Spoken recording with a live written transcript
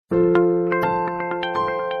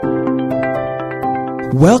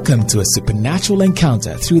Welcome to a supernatural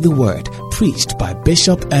encounter through the word preached by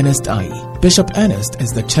Bishop Ernest Ayi. Bishop Ernest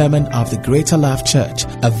is the chairman of the Greater Love Church,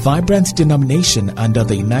 a vibrant denomination under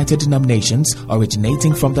the United Denominations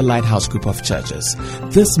originating from the Lighthouse Group of Churches.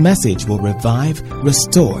 This message will revive,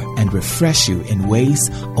 restore, and refresh you in ways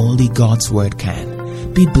only God's word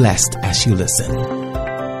can. Be blessed as you listen.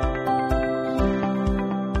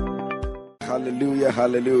 Hallelujah,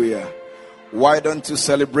 hallelujah. Why don't you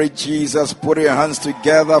celebrate Jesus? Put your hands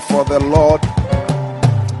together for the Lord.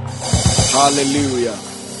 Hallelujah.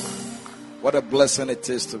 What a blessing it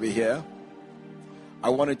is to be here. I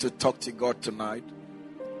wanted to talk to God tonight.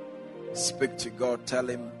 Speak to God. Tell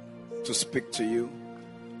Him to speak to you.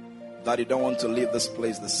 That you don't want to leave this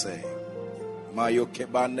place the same.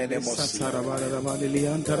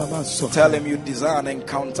 Tell Him you desire an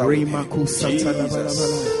encounter with Him.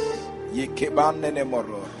 Jesus.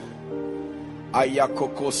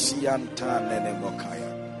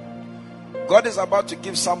 God is about to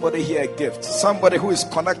give somebody here a gift. Somebody who is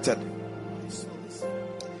connected.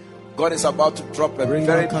 God is about to drop a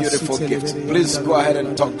very beautiful gift. Please go ahead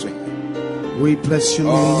and talk to Him. We bless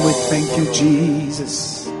your name. We thank you,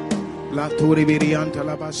 Jesus.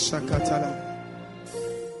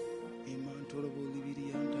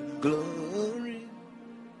 Glory,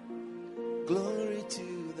 glory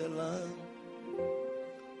to the Lamb.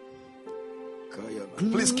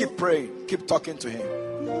 Please keep praying. Keep talking to Him.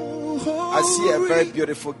 I see a very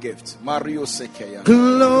beautiful gift. Mario Sekeya.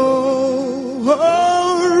 Glory.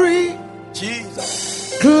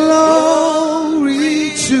 Jesus.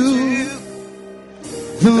 Glory to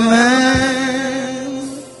the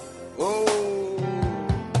Lamb. Oh.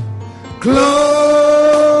 Glory.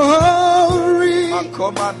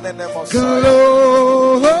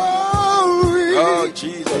 Glory. Oh,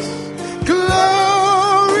 Jesus.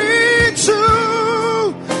 Glory to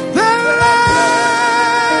the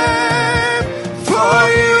Lamb, for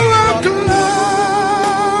you are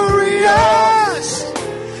glorious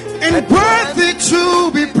and worthy to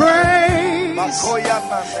be praised.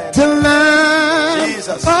 The Lamb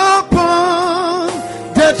Jesus. upon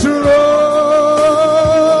the throne,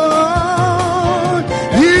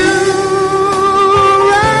 you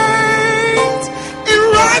reign in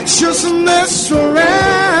righteousness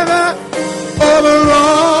forever over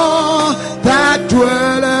all that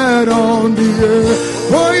dwelleth on the earth.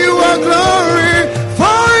 For you are glory,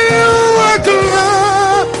 for you are glorious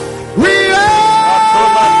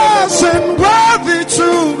and worthy to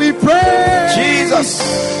be praised. Jesus.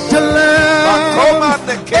 The Lamb upon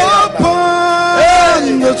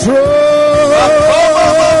the throne,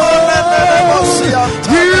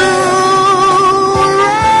 you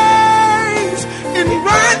reign in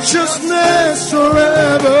righteousness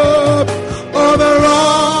forever over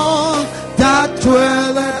all that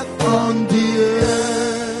dwelleth on the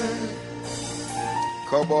earth.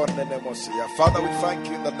 Come on, Father, we thank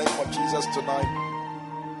you in the name of Jesus tonight.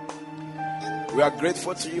 We are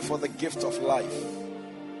grateful to you for the gift of life.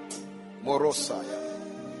 Morosaya.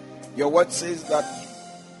 Your word says that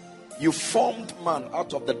you formed man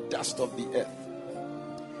out of the dust of the earth,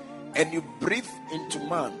 and you breathed into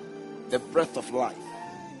man the breath of life,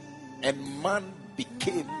 and man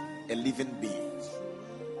became a living being.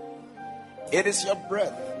 It is your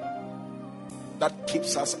breath that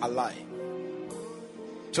keeps us alive.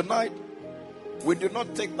 Tonight, we do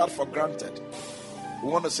not take that for granted. We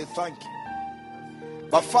want to say thank you.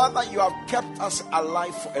 But Father, you have kept us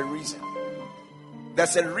alive for a reason.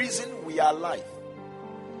 There's a reason we are alive.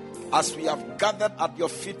 As we have gathered at your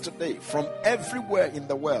feet today from everywhere in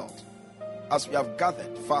the world, as we have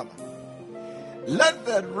gathered, Father, let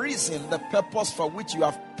the reason, the purpose for which you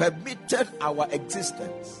have permitted our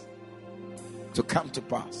existence to come to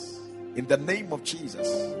pass. In the name of Jesus,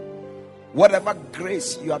 whatever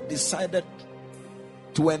grace you have decided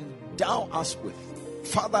to endow us with,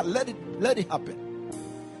 Father, let it happen.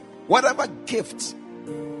 Whatever gift,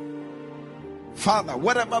 Father,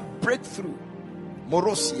 whatever breakthrough,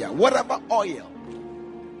 Morosia, whatever oil,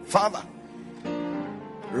 Father,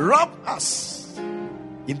 rub us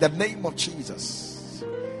in the name of Jesus.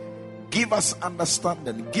 Give us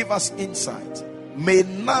understanding, give us insight. May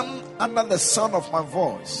none under the sound of my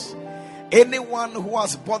voice, anyone who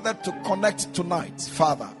has bothered to connect tonight,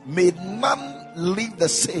 Father, may none leave the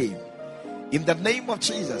same in the name of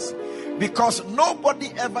Jesus, because nobody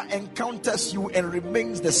ever encounters you and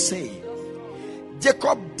remains the same.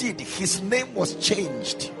 Jacob did, his name was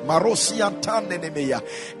changed.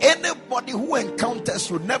 Anybody who encounters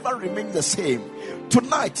you never remains the same.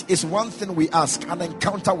 Tonight is one thing we ask, an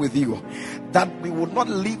encounter with you, that we will not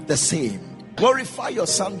live the same. Glorify your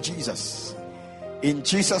Son Jesus In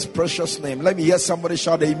Jesus' precious name. Let me hear somebody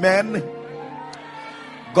shout amen.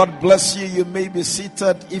 God bless you. You may be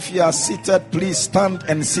seated. If you are seated, please stand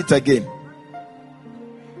and sit again.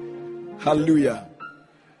 Hallelujah.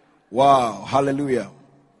 Wow. Hallelujah.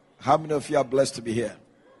 How many of you are blessed to be here?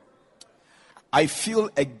 I feel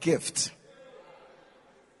a gift.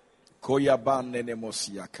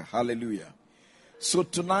 Hallelujah. So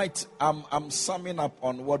tonight, I'm summing up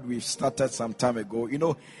on what we've started some time ago. You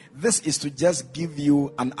know, this is to just give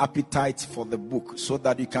you an appetite for the book so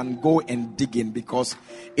that you can go and dig in, because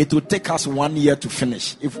it will take us 1 year to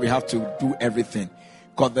finish if we have to do everything,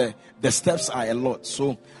 because the steps are a lot.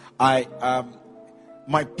 So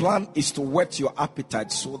my plan is to whet your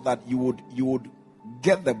appetite so that you would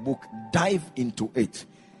get the book, dive into it.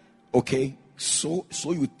 Okay? So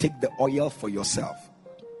you take the oil for yourself.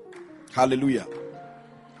 Hallelujah.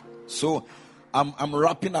 So I'm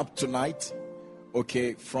wrapping up tonight.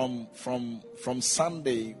 Okay, from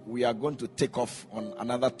Sunday we are going to take off on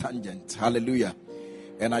another tangent. Hallelujah.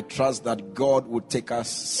 And I trust that God will take us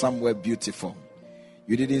somewhere beautiful.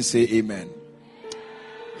 You didn't say amen.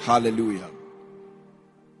 Hallelujah.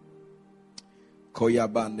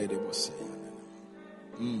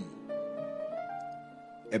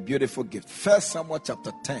 A beautiful gift. 1 Samuel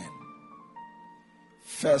chapter 10.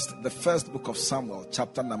 The first book of Samuel,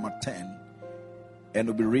 chapter number 10. And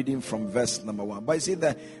we'll be reading from verse number 1. But you see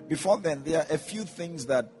that before then, there are a few things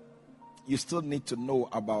that you still need to know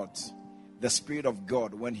about the Spirit of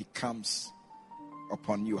God when He comes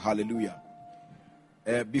upon you. Hallelujah.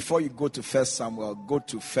 Before you go to 1 Samuel, go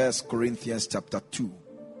to 1 Corinthians chapter 2.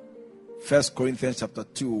 1 Corinthians chapter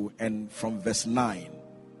 2 and from verse 9.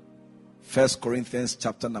 1 Corinthians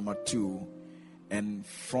chapter number 2 and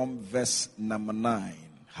from verse number 9.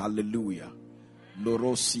 Hallelujah.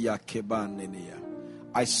 Norosia kebanenia.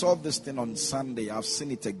 I saw this thing on Sunday. I've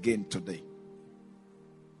seen it again today.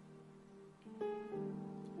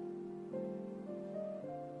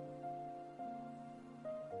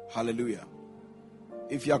 Hallelujah.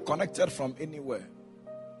 If you are connected from anywhere,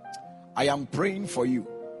 I am praying for you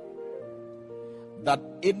that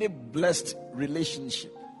any blessed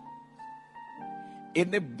relationship,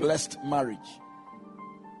 any blessed marriage,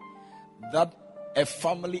 that a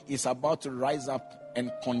family is about to rise up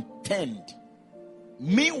and contend.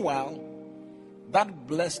 Meanwhile, that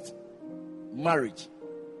blessed marriage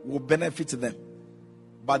will benefit them,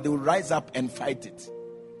 but they will rise up and fight it.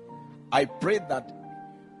 I pray that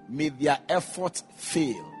may their efforts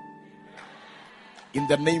fail in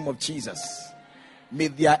the name of Jesus. May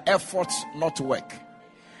their efforts not work.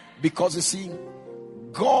 Because you see,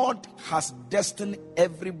 God has destined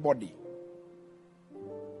everybody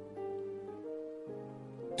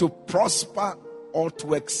to prosper or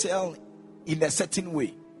to excel in a certain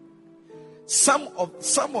way. Some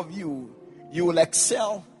of you will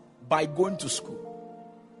excel by going to school.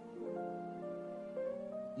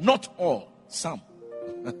 Not all, some.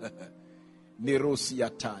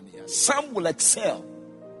 Some will excel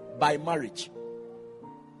by marriage.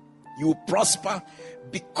 You will prosper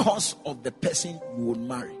because of the person you will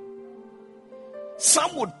marry.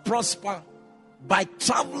 Some would prosper by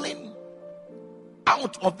traveling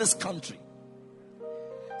out of this country.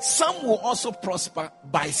 Some will also prosper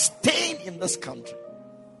by staying in this country.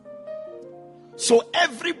 So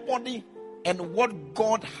everybody and what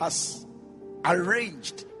God has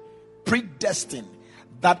arranged, predestined,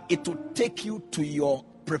 that it will take you to your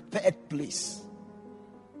prepared place.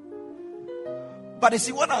 But you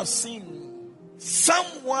see, what I've seen,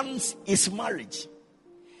 someone's is marriage.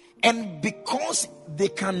 And because they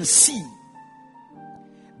can see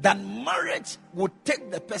that marriage would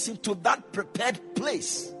take the person to that prepared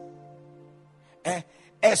place,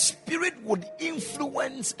 a spirit would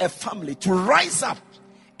influence a family to rise up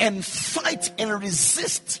and fight and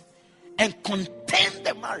resist and contend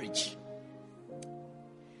the marriage.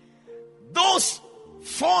 Those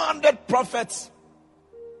 400 prophets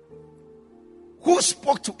who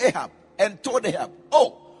spoke to Ahab and told Ahab,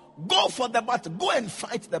 oh, go for the battle, go and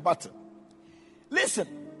fight the battle. Listen,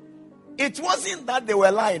 it wasn't that they were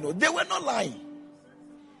lying. No, they were not lying.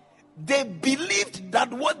 They believed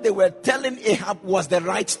that what they were telling Ahab was the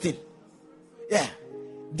right thing. Yeah.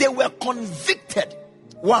 They were convicted.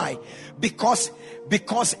 Why? Because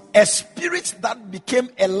a spirit that became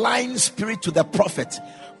a lying spirit to the prophet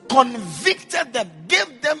convicted them,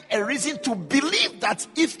 gave them a reason to believe that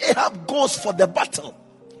if Ahab goes for the battle,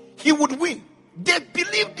 he would win. They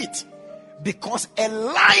believed it because a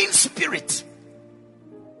lying spirit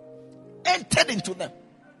entered into them.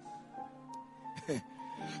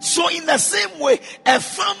 So in the same way, a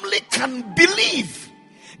family can believe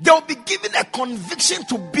They'll be given a conviction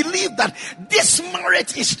to believe that this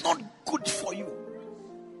marriage is not good for you.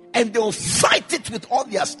 And they'll fight it with all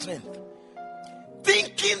their strength,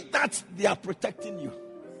 thinking that they are protecting you.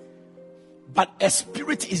 But a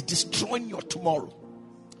spirit is destroying your tomorrow.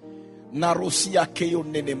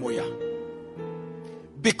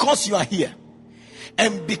 Because you are here,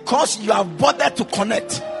 and because you have bothered to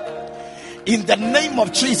connect, in the name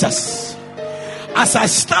of Jesus, as I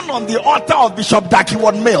stand on the altar of Bishop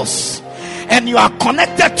Dakiwon Mills, and you are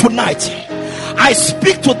connected tonight, I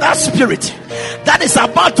speak to that spirit that is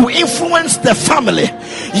about to influence the family,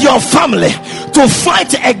 your family, to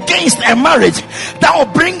fight against a marriage that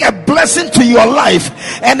will bring a blessing to your life,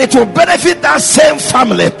 and it will benefit that same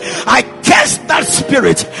family. I curse that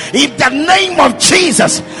spirit in the name of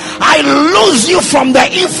Jesus. I lose you from the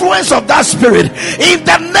influence of that spirit in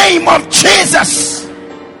the name of Jesus.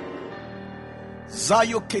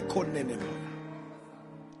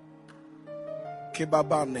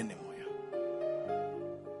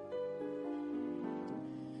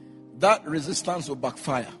 That resistance will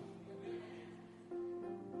backfire.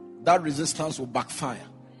 That resistance will backfire.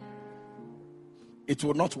 It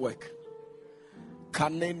will not work.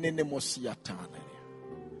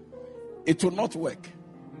 It will not work.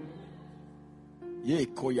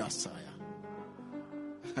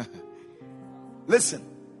 Listen.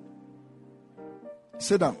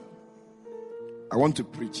 Sit down. I want to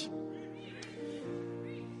preach.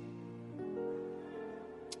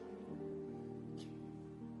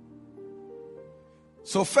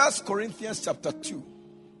 So 1 Corinthians chapter 2.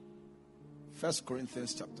 1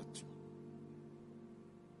 Corinthians chapter 2.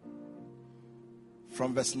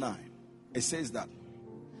 From verse 9. It says that,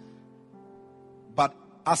 but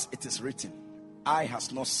as it is written, eye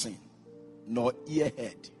has not seen, nor ear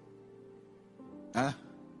heard.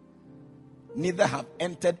 Neither have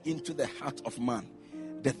entered into the heart of man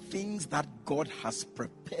the things that God has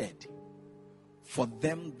prepared for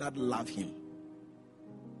them that love him.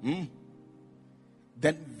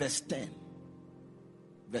 Then verse 10,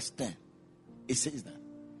 it says that,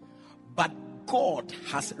 but God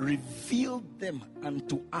has revealed them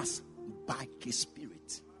unto us by his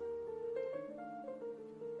Spirit.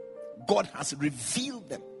 God has revealed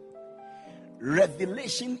them.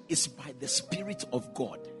 Revelation is by the Spirit of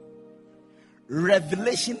God.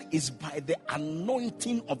 Revelation is by the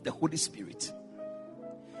anointing of the Holy Spirit.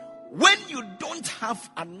 When you don't have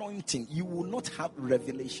anointing, you will not have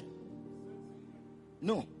revelation.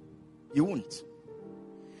 No, you won't.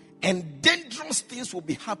 And dangerous things will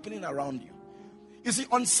be happening around you. You see,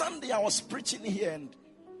 on Sunday I was preaching here, and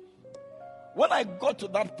when I got to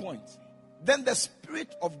that point, then the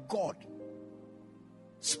Spirit of God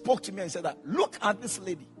spoke to me and said that, look at this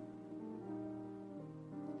lady.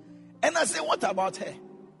 And I said, what about her?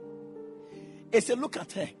 He said, look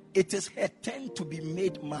at her. It is her turn to be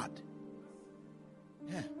made mad.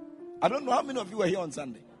 Yeah. I don't know how many of you were here on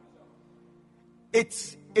Sunday.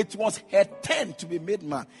 It was her turn to be made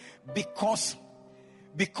mad because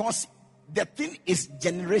the thing is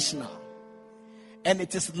generational, and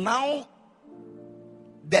it is now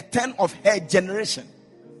the turn of her generation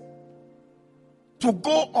to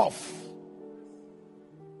go off.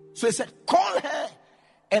 So he said, call her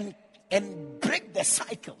and break the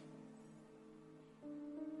cycle.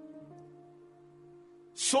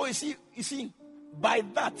 So you see, by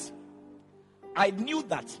that, I knew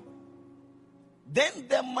that then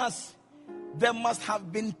there must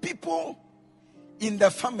have been people in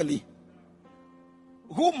the family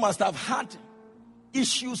who must have had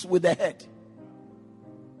issues with the head.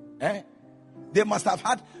 They must have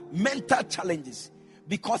had mental challenges,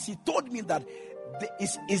 because he told me that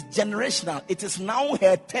it's generational. It is now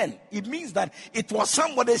her turn. It means that it was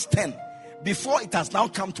somebody's turn before it has now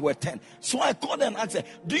come to her turn. So I called her and asked her,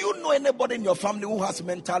 do you know anybody in your family who has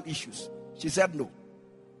mental issues? She said no.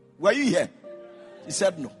 Were you here? She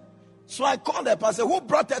said no. So I called the pastor, who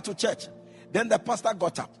brought her to church. Then the pastor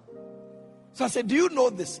got up. So I said, do you know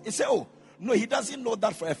this? He said, oh, no, he doesn't know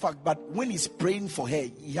that for a fact. But when he's praying for her,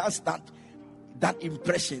 he has that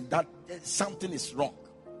impression that something is wrong.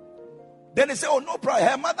 Then he said, oh, no problem,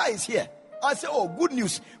 her mother is here. I said, oh, good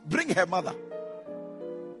news, bring her mother.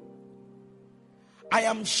 I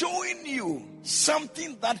am showing you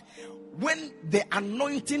something that when the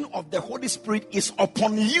anointing of the Holy Spirit is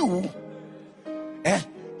upon you,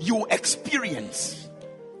 you experience.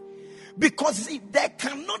 Because see, there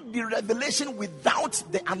cannot be revelation without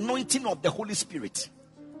the anointing of the Holy Spirit.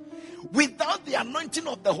 Without the anointing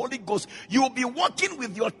of the Holy Ghost, you will be walking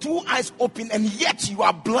with your two eyes open, and yet you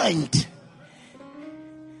are blind.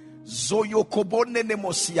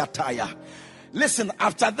 Listen,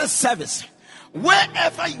 after this service,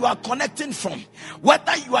 Wherever you are connecting from,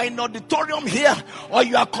 whether you are in auditorium here or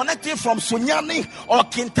you are connecting from Sunyani or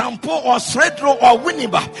Kintampo or Sredro or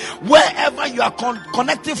Winneba, wherever you are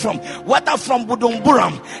connecting from, whether from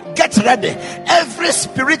Budumburam, get ready. Every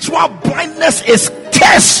spiritual blindness is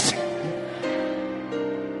cursed.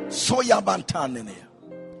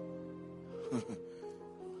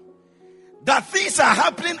 That things are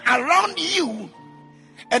happening around you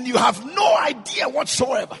and you have no idea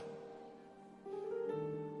whatsoever.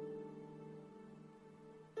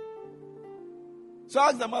 So I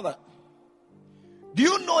asked the mother, do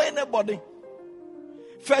you know anybody?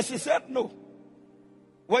 First she said no.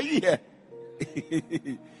 Were you here?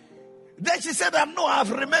 Then she said, no, I've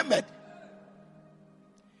remembered.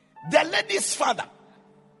 The lady's father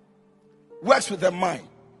works with the mine.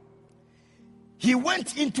 He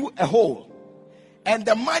went into a hole and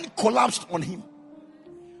the mine collapsed on him.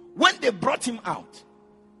 When they brought him out,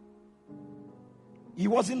 he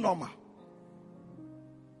wasn't normal.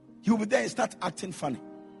 He will be there and start acting funny.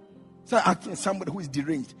 Start acting somebody who is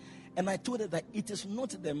deranged. And I told her that it is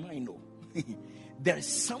not the mind. No. There is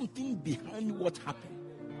something behind what happened.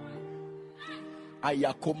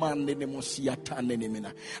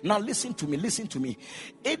 Now listen to me.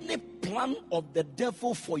 Any plan of the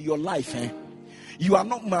devil for your life, you are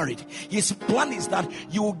not married. His plan is that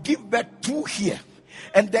you will give birth 2 here.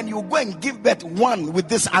 And then you go and give birth 1 with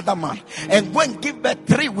this other man, and go and give birth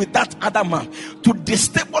 3 with that other man, to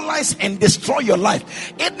destabilize and destroy your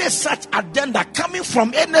life. Any such agenda coming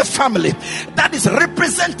from any family that is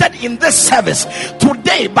represented in this service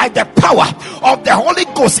today, by the power of the Holy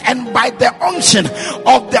Ghost and by the unction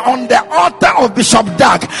of on the altar of Bishop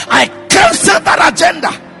Dag, I cancel that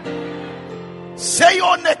agenda. Say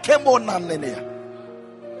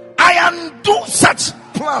I undo such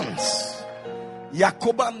plans.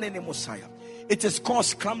 It is called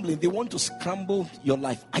scrambling. They want to scramble your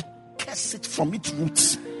life. I curse it from its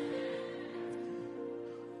roots.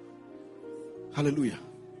 Hallelujah.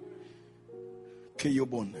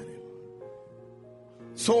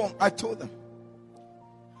 So I told them,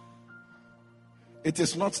 it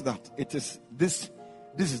is not that. It is this.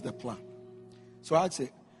 This is the plan. So I'd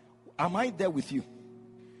say, am I there with you?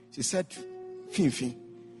 She said, Fin.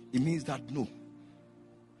 It means that no.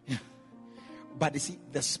 But you see,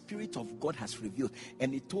 the Spirit of God has revealed.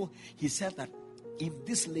 And he said that if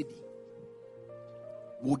this lady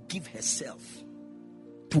will give herself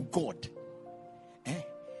to God,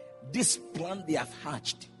 this plan they have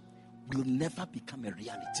hatched will never become a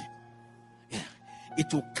reality. Yeah.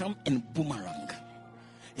 It will come and boomerang.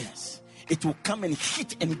 Yes. It will come and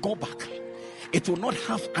hit and go back. It will not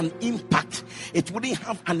have an impact. It wouldn't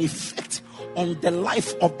have an effect on the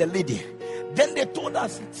life of the lady. Then they told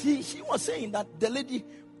us, she was saying that the lady,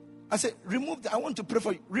 I said, I want to pray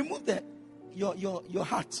for you. Remove your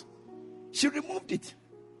heart. She removed it.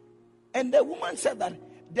 And the woman said that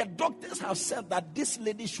the doctors have said that this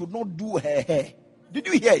lady should not do her hair. Did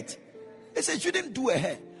you hear it? They said she shouldn't do her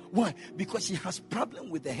hair. Why? Because she has problem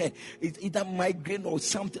with the hair. It's either migraine or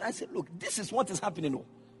something. I said, look, this is what is happening.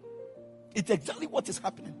 It's exactly what is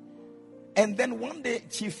happening. And then one day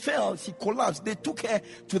she fell, she collapsed. They took her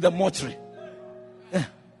to the mortuary.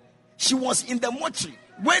 She was in the mortuary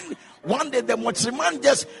when one day the mortuary man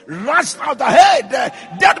just rushed out. Hey, the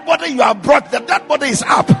dead body you have brought, the dead body is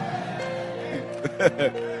up.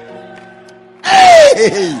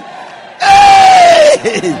 Hey!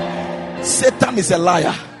 Satan is a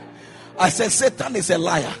liar. I said Satan is a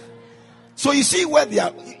liar. So you see where they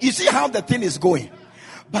are. You see how the thing is going.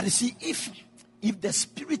 But you see, if the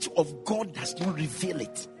Spirit of God does not reveal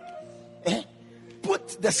it,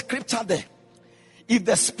 put the scripture there. If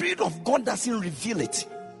the Spirit of God doesn't reveal it,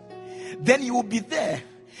 then you will be there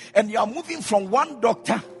and you are moving from one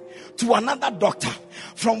doctor to another doctor,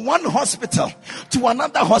 from one hospital to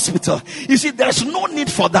another hospital. You see, there's no need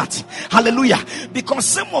for that. Hallelujah. Because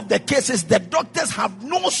some of the cases, the doctors have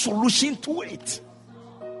no solution to it.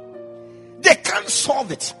 They can't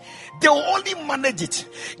solve it. They will only manage it,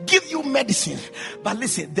 give you medicine. But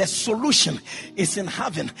listen, the solution is in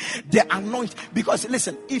heaven. The anointing. Because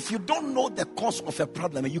listen, if you don't know the cause of a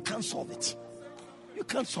problem, you can't solve it. You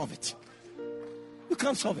can't solve it. You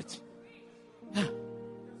can't solve it. Yeah.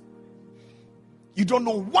 You don't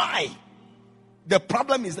know why. The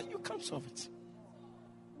problem is that you can't solve it.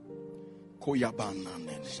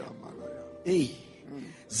 Hey.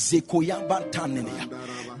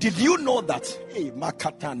 Did you know that? Hey,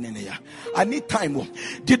 I need time.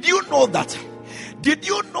 Did you know that? Did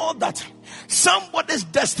you know that somebody's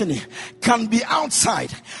destiny can be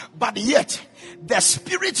outside, but yet the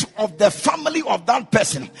spirit of the family of that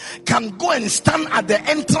person can go and stand at the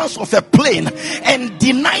entrance of a plane and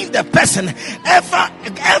deny the person ever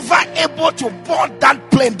able to board that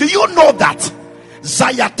plane. Do you know that?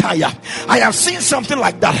 Zayataya. I have seen something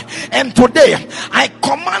like that, and today I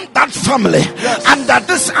command that family under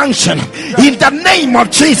this unction in the name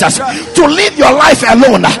of Jesus to leave your life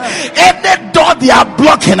alone. Any door they are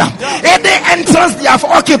blocking, any entrance they have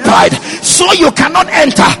occupied, so you cannot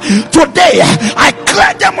enter. Today I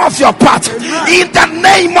clear them off your path in the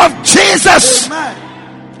name of Jesus.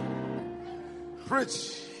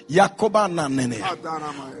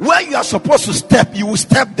 Where you are supposed to step, you will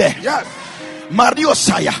step there. Yes. Mario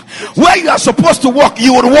Saya, where you are supposed to walk,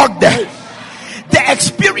 you would walk there. The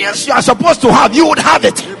experience you are supposed to have, you would have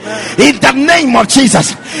it. In the name of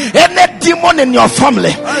Jesus. Any demon in your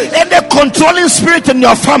family, any controlling spirit in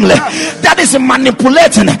your family that is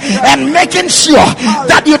manipulating and making sure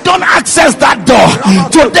that you don't access that door,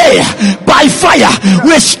 today by fire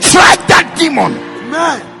we strike that demon.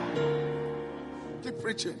 Amen. Keep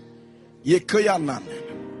preaching.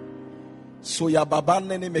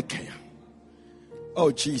 Oh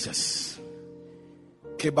Jesus.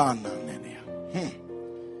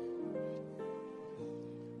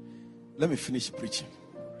 Let me finish preaching.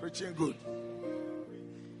 Preaching good.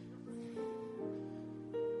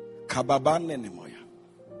 Can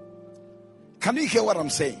you hear what I'm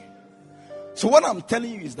saying? So what I'm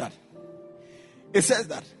telling you is that it says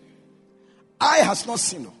that eye has not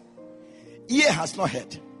seen, ear has not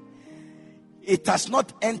heard, it has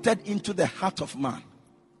not entered into the heart of man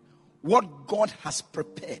what God has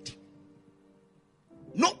prepared.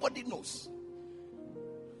 Nobody knows.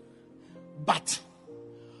 But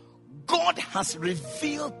God has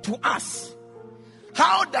revealed to us.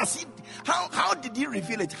 How did he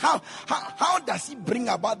reveal it? How does he bring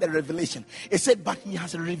about the revelation? It said, but he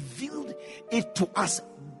has revealed it to us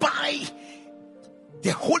by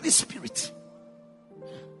the Holy Spirit.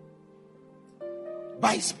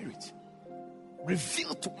 By His Spirit.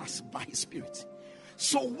 Revealed to us by His Spirit.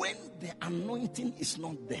 So when the anointing is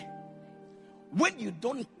not there, when you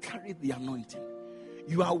don't carry the anointing,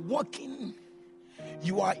 you are walking,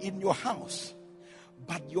 you are in your house,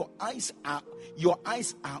 but your eyes are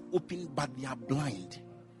open, but they are blind.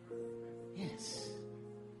 Yes.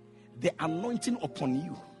 The anointing upon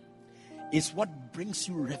you is what brings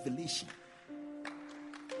you revelation.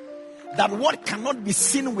 That what cannot be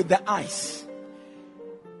seen with the eyes.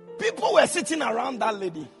 People were sitting around that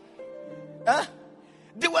lady.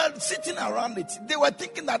 They were sitting around it. They were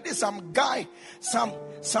thinking that there's some guy, some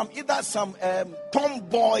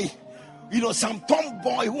tomboy, some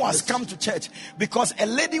tomboy who has come to church. Because a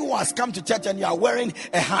lady who has come to church and you are wearing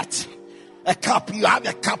a hat, a cap, you have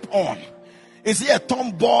a cap on. Is he a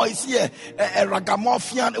tomboy? Is he a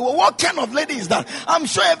ragamuffin? What kind of lady is that? I'm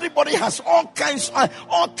sure everybody has all kind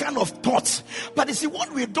of thoughts. But you see,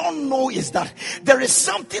 what we don't know is that there is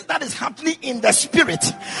something that is happening in the spirit.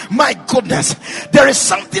 My goodness. There is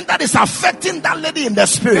something that is affecting that lady in the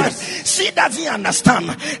spirit. Yes. She doesn't understand.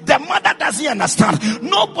 The mother doesn't understand.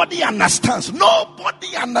 Nobody understands.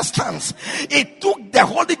 Nobody understands. It took the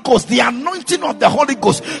Holy Ghost, the anointing of the Holy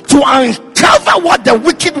Ghost, to uncover what the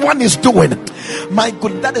wicked one is doing. My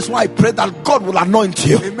God, that is why I pray that God will anoint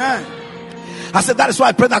you. Amen. I said that is why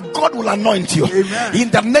I pray that God will anoint you. Amen. In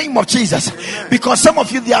the name of Jesus. Amen. Because some of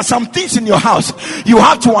you, there are some things in your house, you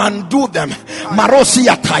have to undo them. Marosi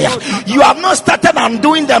Ataya. You have not started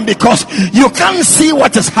undoing them because you can't see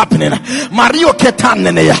what is happening. Mario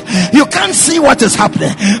Ketanene. You can't see what is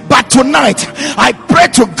happening. But tonight, I pray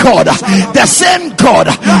to God, the same God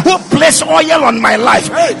who placed oil on my life,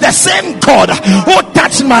 the same God who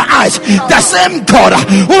touched my eyes, the same God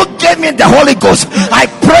who gave me the Holy Ghost. I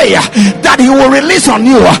pray that He will release on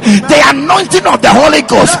you the anointing of the Holy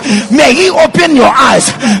Ghost. May He open your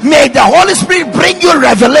eyes. May the Holy Spirit bring you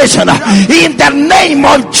revelation in the name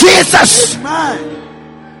of Jesus.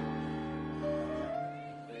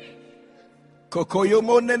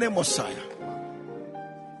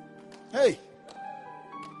 Hey,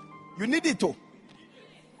 you need it too.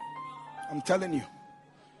 I'm telling you.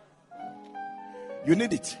 You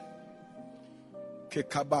need it.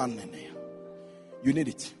 You need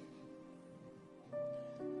it.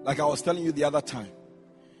 Like I was telling you the other time,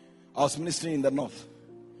 I was ministering in the north,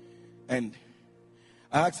 and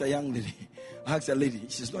I asked a lady,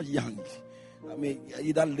 she's not young, I mean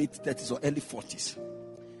either late 30s or early 40s.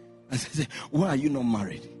 I said, why are you not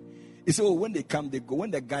married? He said, oh, when they come, they go. When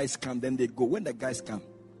the guys come, then they go. When the guys come.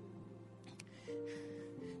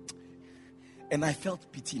 And I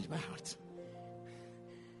felt pity in my heart.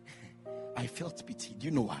 I felt pity. Do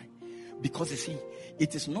you know why? Because you see,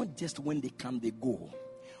 it is not just when they come, they go.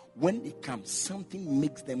 When they come, something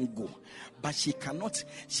makes them go. But she cannot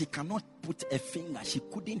put a finger. She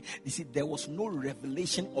couldn't. You see, there was no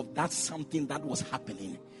revelation of that something that was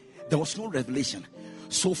happening. There was no revelation.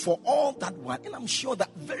 So for all that while, and I'm sure that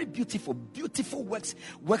very beautiful works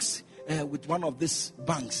with one of these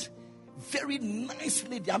banks. Very nice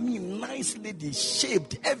lady. I mean, nice lady,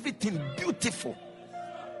 shaped, everything beautiful.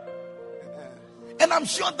 And I'm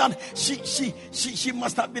sure that she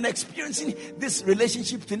must have been experiencing this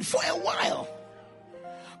relationship thing for a while.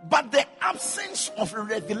 But the absence of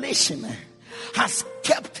revelation has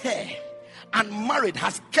kept her unmarried,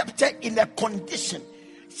 has kept her in a condition.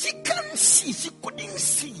 She can't see, she couldn't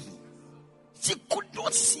see. She could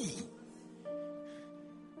not see.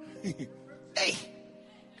 Hey.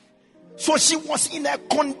 So she was in a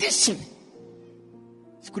condition.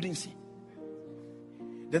 She couldn't see.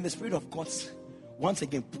 Then the Spirit of God once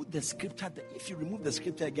again put the scripture there. If you remove the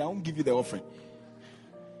scripture again, I won't give you the offering.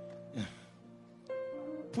 Yeah.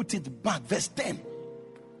 Put it back, verse 10.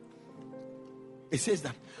 It says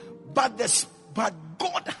that, but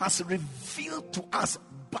God has revealed to us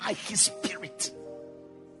by His Spirit.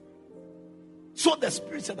 So the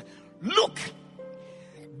Spirit said, look.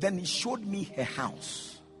 Then He showed me her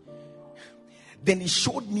house. Then He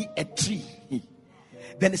showed me a tree.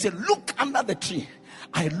 Then He said, look under the tree.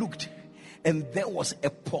 I looked, and there was a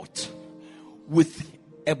pot with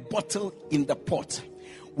a bottle in the pot,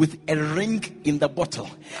 with a ring in the bottle.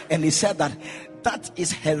 And He said that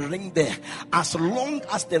is her ring there. As long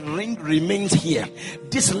as the ring remains here,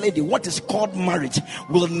 this lady, what is called marriage,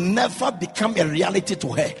 will never become a reality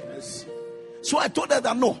to her. So I told her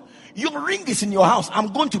that no, your ring is in your house.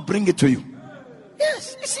 I'm going to bring it to you.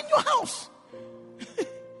 Yes, it's in your house.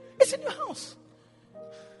 It's in your house.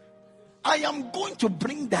 I am going to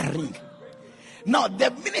bring the ring. Now,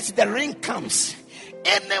 the minute the ring comes,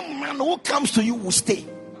 any man who comes to you will stay.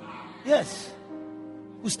 Yes,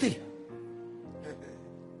 will stay.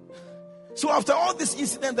 So after all this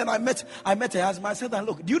incident, then I met her husband. I said,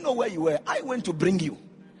 look, do you know where you were? I went to bring you.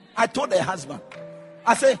 I told her husband.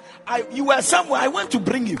 I said, you were somewhere. I went to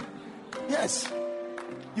bring you. Yes.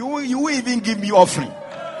 You even give me offering.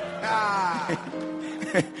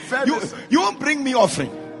 You won't bring me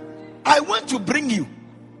offering. I went to bring you.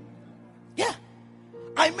 Yeah.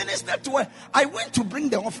 I ministered to her. I went to bring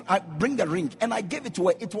the ring, and I gave it to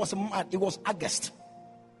her. It was August.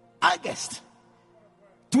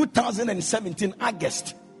 2017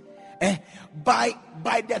 August. By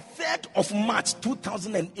the 3rd of March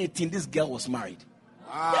 2018, this girl was married.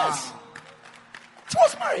 Yes. She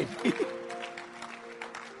was married.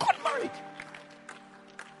 Got married.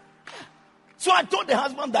 So I told the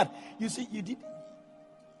husband that, you see,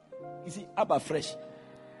 Abba Fresh,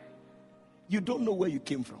 you don't know where you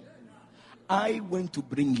came from. I went to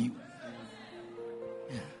bring you.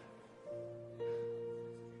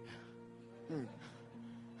 Yeah.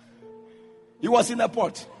 He was in a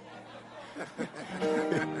pot.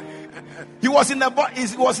 He was in the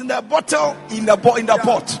bottle in the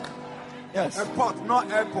pot. Yes. A pot,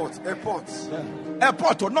 not airport. A pot. Yeah.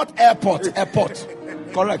 Airport or not airport. A pot.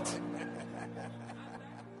 Correct.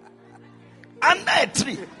 Under a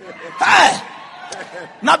tree. Hey.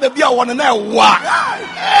 Now baby, I want to know why.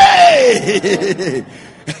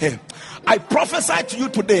 Hey. I prophesy to you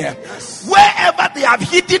today, wherever they have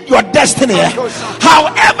hidden your destiny,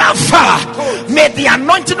 however far, may the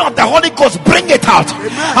anointing of the Holy Ghost bring it out.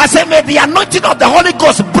 I say, may the anointing of the Holy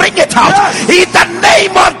Ghost bring it out in the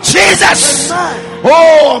name of Jesus.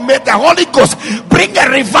 Oh, may the Holy Ghost bring a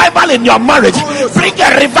revival in your marriage, bring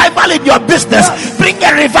a revival in your business, bring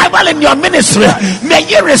a revival in your ministry. May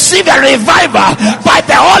you receive a revival by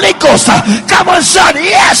the Holy Ghost. Come on, son.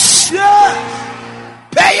 Yes.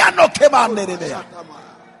 I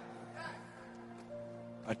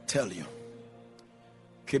tell you,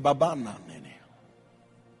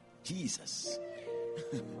 Jesus.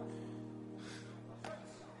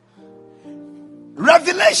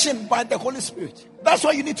 Revelation by the Holy Spirit. That's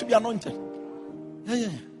why you need to be anointed. Yeah.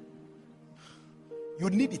 You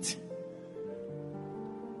need it.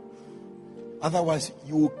 Otherwise,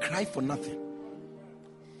 you will cry for nothing.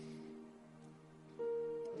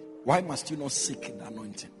 Why must you not seek the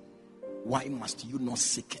anointing? Why must you not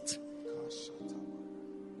seek it?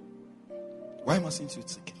 Why mustn't you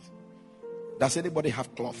seek it? Does anybody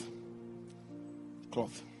have cloth?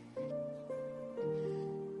 Cloth.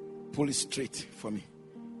 Pull it straight for me.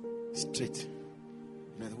 Straight.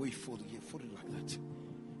 You know the way you fold it, fold it like that.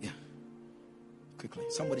 Yeah. Quickly.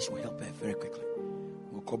 Somebody should help her very quickly.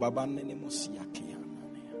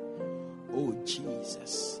 Oh,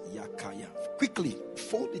 Jesus. Yakaya. Quickly,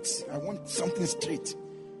 fold it. I want something straight.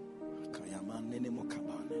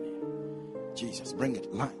 Jesus, bring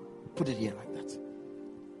it. Line. Put it here like that.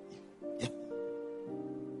 Yeah.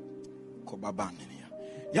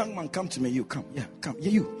 Young man, come to me. You come. Yeah, come.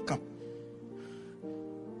 Yeah, you come.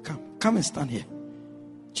 Come and stand here.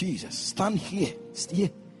 Jesus, stand here. Here.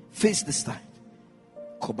 Face this side.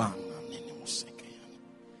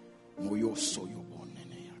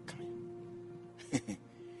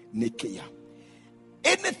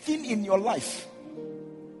 Anything in your life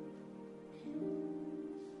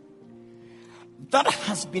that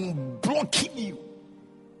has been blocking you,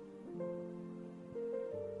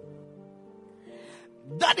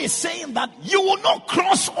 that is saying that you will not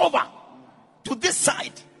cross over to this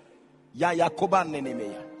side. Any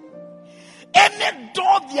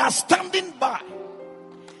door they are standing by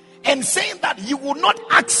and saying that you will not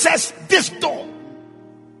access this door.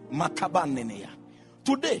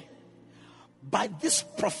 Today, by this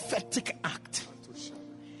prophetic act,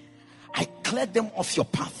 I clear them off your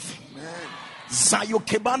path.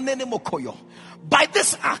 By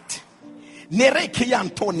this act,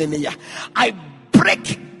 I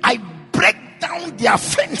break down their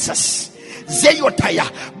fences.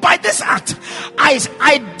 By this act,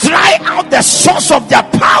 I dry out the source of their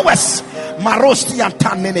powers. May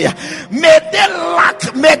they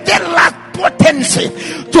lack potency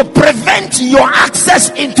to prevent your access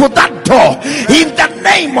into that door in the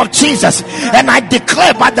name of Jesus. And I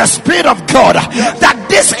declare by the Spirit of God that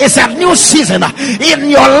this is a new season in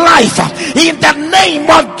your life in the name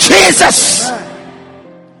of Jesus.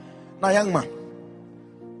 Now, young man,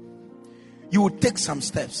 you will take some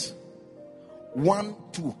steps. 1,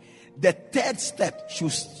 2. The third step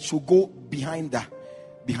should go behind there.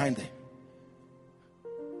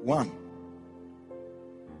 1.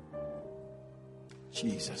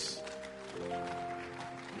 Jesus.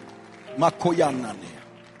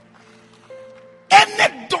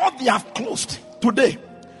 Any door they have closed today,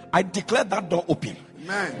 I declare that door open.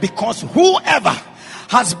 Amen. Because whoever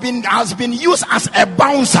has been used as a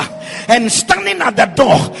bouncer and standing at the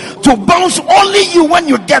door to bounce only you when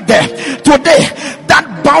you get there, today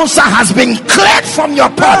that bouncer has been cleared from your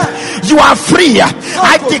path. You are free.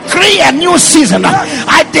 I decree a new season.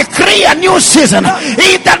 I decree a new season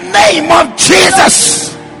in the name of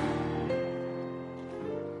Jesus.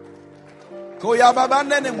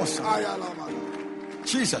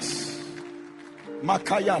 Jesus.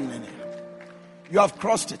 You have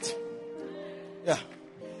crossed it. Yeah.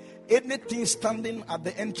 Anything standing at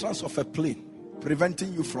the entrance of a plane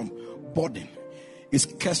preventing you from boarding is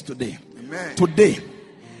cursed today. Amen. Today,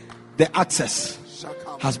 the access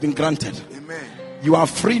has been granted. Amen. You are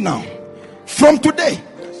free now. From today,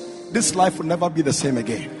 this life will never be the same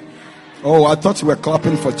again. Oh, I thought you were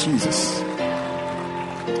clapping for Jesus.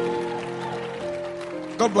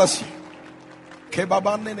 God bless you.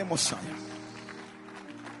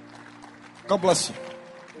 God bless you.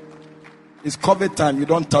 It's COVID time. You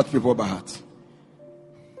don't touch people by heart.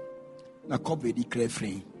 Now, COVID declare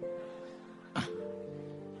free.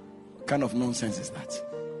 What kind of nonsense is that?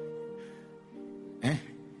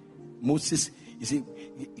 Moses, you see,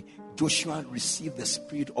 Joshua received the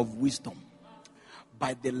spirit of wisdom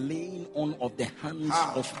by the laying on of the hands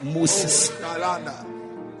of Moses.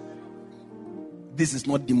 This is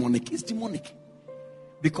not demonic. It's demonic.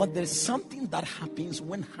 Because there is something that happens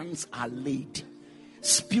when hands are laid.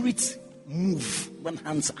 Spirits move when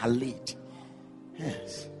hands are laid.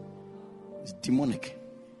 Yes. It's demonic.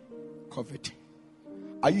 COVID.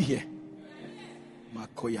 Are you here?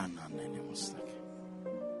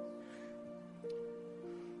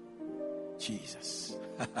 Jesus.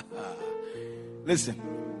 Listen.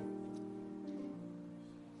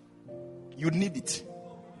 You need it.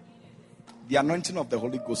 The anointing of the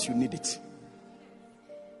Holy Ghost, you need it.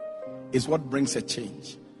 It's what brings a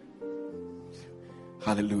change.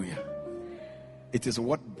 Hallelujah. It is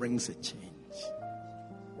what brings a change.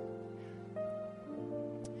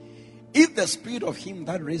 If the spirit of him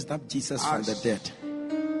that raised up Jesus from the dead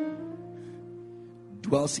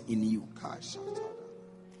dwells in you,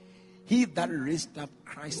 he that raised up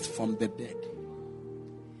Christ from the dead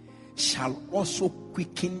shall also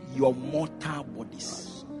quicken your mortal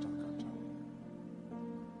bodies.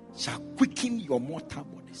 Shall quicken your mortal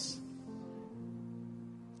bodies.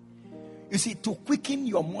 You see, to quicken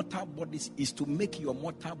your mortal bodies is to make your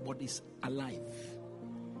mortal bodies alive.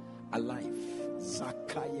 Alive.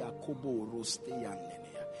 Zakaya Kobo Rosteya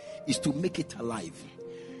is to make it alive.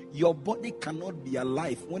 Your body cannot be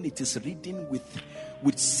alive when it is ridden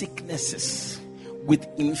with sicknesses, with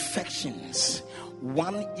infections,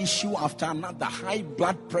 one issue after another, high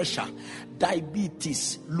blood pressure,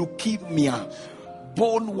 diabetes, leukemia,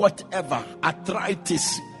 bone whatever,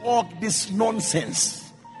 arthritis, all this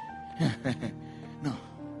nonsense. No.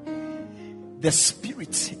 The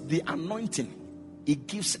Spirit, the anointing, it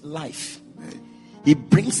gives life. It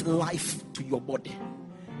brings life to your body.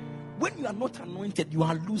 When you are not anointed, you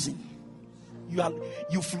are losing.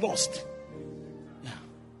 You've lost. Yeah.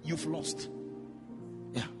 You've lost.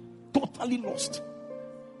 Yeah. Totally lost.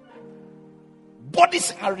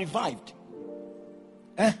 Bodies are revived.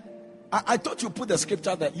 I thought you put the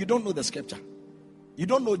scripture there. You don't know the scripture. You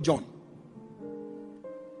don't know John.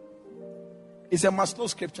 It's a must-know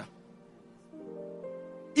scripture.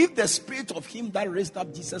 If the spirit of him that raised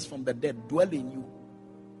up Jesus from the dead dwell in you,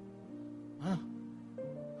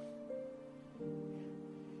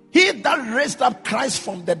 he that raised up Christ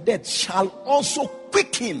from the dead shall also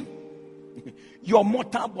quicken your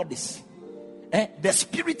mortal bodies. The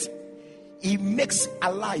spirit, he makes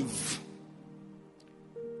alive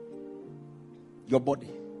your body.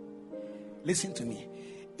 Listen to me.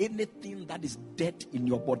 Anything that is dead in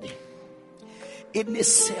your body, any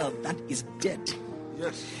cell that is dead,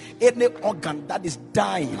 yes, any organ that is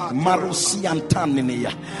dying, Marusi and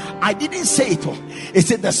Taninia. I didn't say it all. It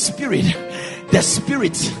said the spirit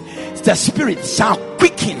shall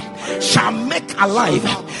quicken, shall make alive.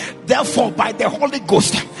 Therefore, by the Holy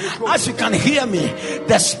Ghost, as you can hear me,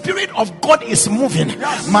 the Spirit of God is moving.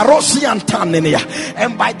 Marosi and Taninia.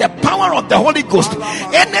 And by the power of the Holy Ghost,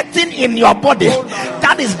 anything in your body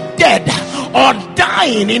that is dead or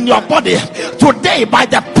dying in your body today, by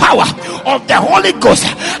the power of the Holy Ghost,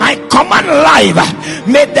 I command life.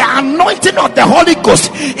 May the anointing of the Holy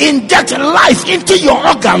Ghost inject life into your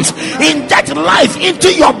organs, inject life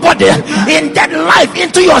into your body, inject life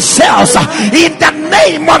into your cells, in the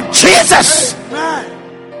name of Jesus.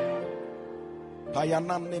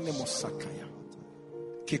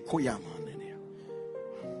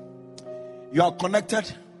 You are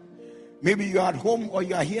connected. Maybe you are at home or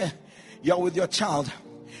you are here. You are with your child,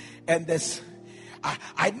 and there's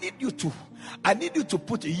I need you to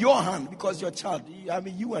put your hand, because your child, I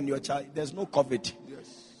mean you and your child, there's no COVID.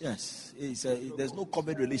 Yes, there's no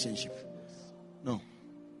COVID relationship. No.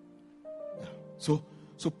 Yeah. So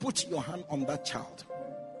put your hand on that child.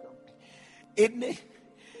 Any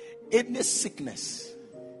sickness,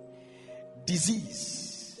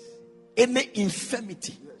 disease, any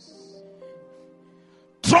infirmity,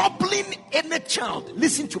 troubling any child.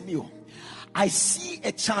 Listen to me. I see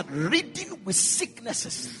a child ridden with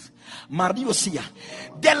sicknesses. Mariosia.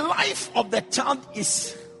 The life of the child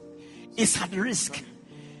is at risk.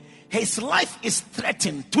 His life is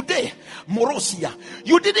threatened today. Morosia,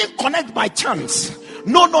 you didn't connect by chance.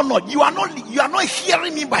 No. You are not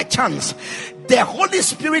hearing me by chance. The Holy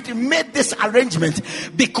Spirit made this arrangement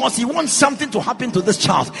because he wants something to happen to this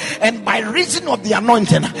child. And by reason of the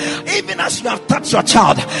anointing, even as you have touched your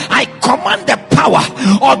child, I command the power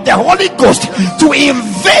of the Holy Ghost to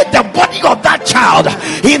invade the body of that child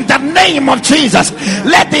in the name of Jesus.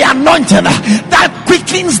 Let the anointing that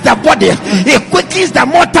quickens the body, it quickens the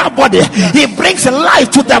mortal body, it brings life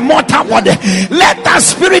to the mortal body. Let that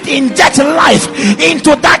spirit inject life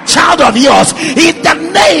into that child of yours in the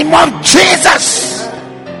name of Jesus.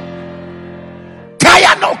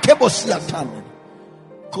 Kaya no kebosiatan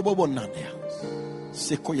kobobonania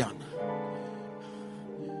sekoyana.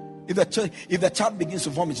 If the child begins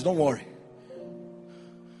to vomit, don't worry.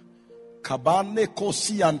 Kabane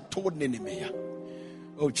kosi antonenemeya.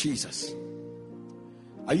 Oh Jesus,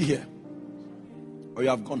 are you here? Or you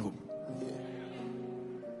have gone home?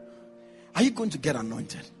 Are you going to get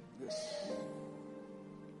anointed?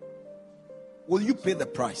 Will you pay the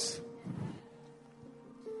price?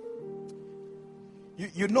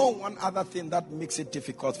 You know one other thing that makes it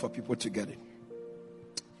difficult for people to get it.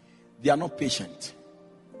 They are not patient.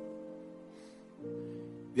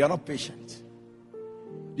 They are not patient.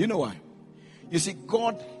 Do you know why? You see,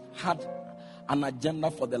 God had an agenda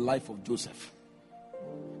for the life of Joseph.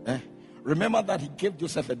 Remember that he gave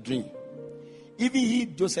Joseph a dream.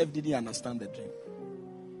 Even Joseph didn't understand the dream.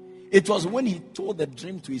 It was when he told the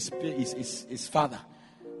dream to his father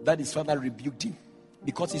that his father rebuked him,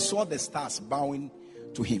 because he saw the stars bowing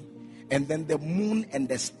to him, and then the moon and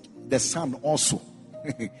the sun also.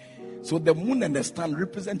 So the moon and the sun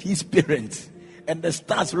represent his parents, and the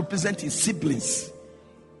stars represent his siblings.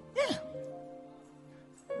 Yeah.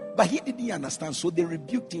 But he didn't understand, so they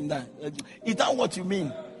rebuked him. Is that what you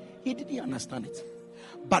mean? He didn't understand it.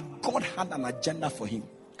 But God had an agenda for him.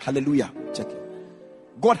 Hallelujah. Check it.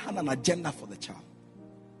 God had an agenda for the child.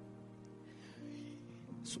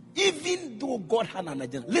 So even though God had an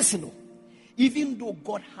agenda, listen, even though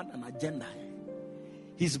God had an agenda,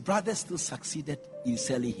 his brothers still succeeded in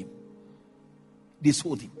selling him. They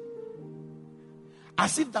sold him.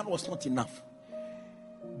 As if that was not enough.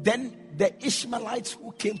 Then the Ishmaelites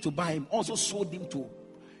who came to buy him also sold him to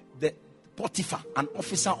the Potiphar, an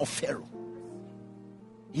officer of Pharaoh.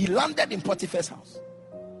 He landed in Potiphar's house.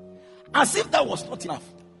 As if that was not enough.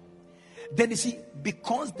 Then you see,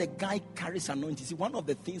 because the guy carries anointing, see, one of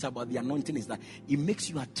the things about the anointing is that it makes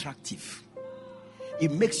you attractive.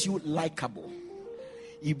 It makes you likable.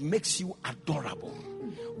 It makes you adorable.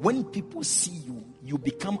 When people see you, you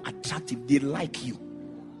become attractive. They like you.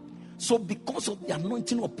 So because of the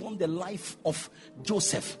anointing upon the life of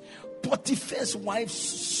Joseph, Potiphar's wife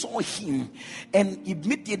saw him and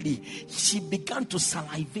immediately she began to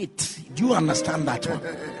salivate. Do you understand that one?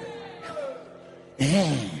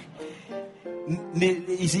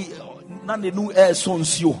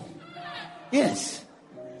 Yes.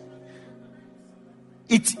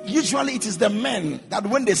 It is the men that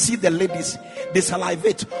when they see the ladies, they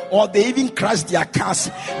salivate, or they even crash their cars.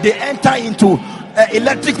 They enter into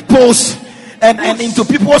electric poles and into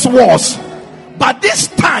people's walls. But this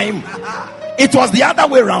time, it was the other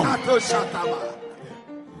way around.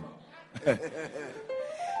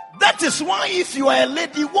 That is why if you are a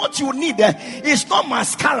lady, what you need is not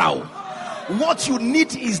mascara. What you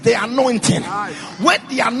need is the anointing. When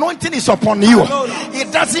the anointing is upon you,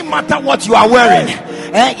 it doesn't matter what you are wearing.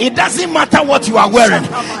 It doesn't matter what you are wearing.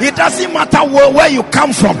 It doesn't matter where you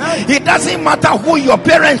come from. It doesn't matter who your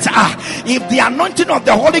parents are. If the anointing of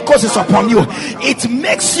the Holy Ghost is upon you, it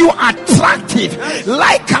makes you attractive,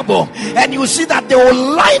 likable, and you see that they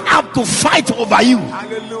will line up to fight over you.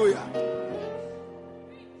 Hallelujah.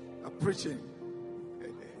 I'm preaching.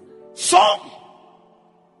 So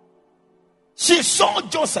she saw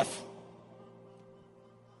Joseph.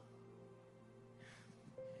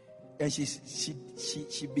 And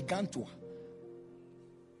she began to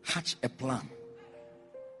hatch a plan.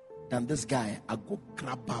 Then this guy, I go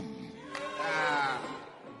grab him.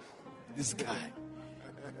 This guy,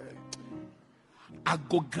 I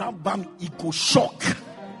go grab him, he go shock.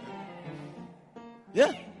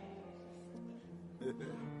 Yeah.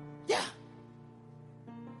 Yeah.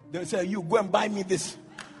 They'll say, you go and buy me this.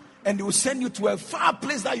 And they will send you to a far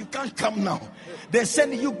place that you can't come now. They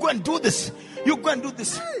send you, go and do this. You go and do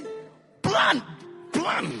this. Plan.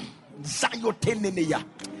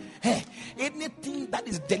 Hey, anything that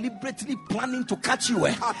is deliberately planning to catch you,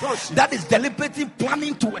 that is deliberately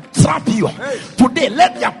planning to trap you, today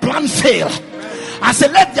let their plan fail. I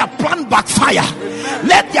say, let their plan backfire.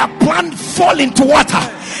 Let their plan fall into water.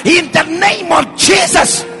 In the name of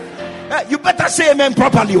Jesus. You better say amen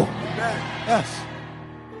properly. Yes.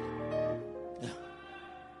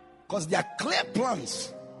 Because they are clear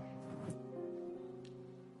plans.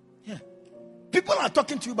 Yeah. People are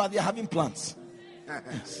talking to you, but they are having plans.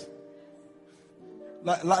 Yes.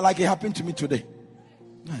 Like it happened to me today.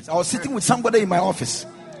 Yes. I was sitting with somebody in my office.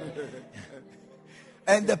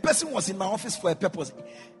 And the person was in my office for a purpose.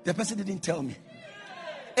 The person didn't tell me.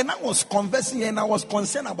 And I was conversing and I was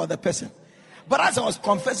concerned about the person. But as I was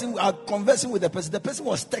conversing with the person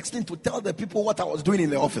was texting to tell the people what I was doing in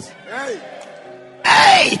the office.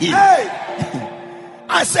 Hey!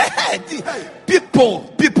 I said, hey,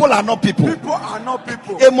 people are not people. People are not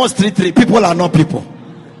people. Amos 3:3, people are not people.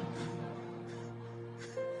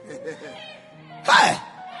 Hey!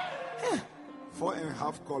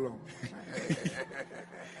 4.5 column.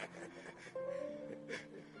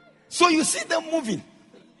 So you see them moving.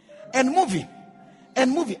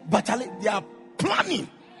 But they are planning.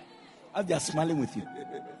 And they are smiling with you.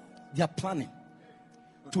 They are planning.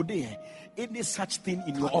 Today, any such thing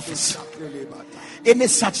in your office, any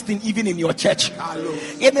such thing even in your church,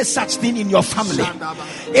 any such thing in your family,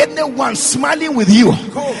 anyone smiling with you,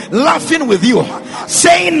 laughing with you,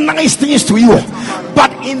 saying nice things to you, but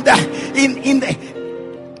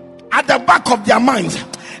at the back of their minds,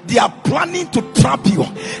 they are planning to trap you.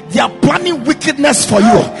 They are planning wickedness for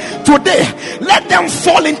you. Today, let them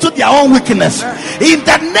fall into their own wickedness. In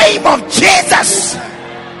the name of Jesus.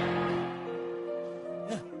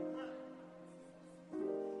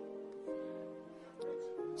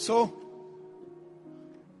 So,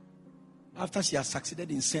 after she has succeeded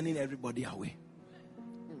in sending everybody away,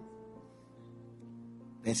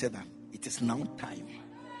 they said that it is now time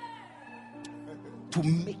to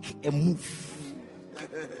make a move.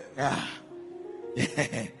 Yeah.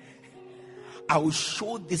 I will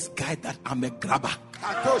show this guy that I'm a grabber.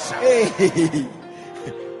 Hey.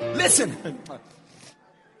 Listen.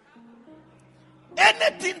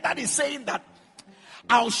 Anything that is saying that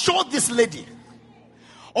I'll show this lady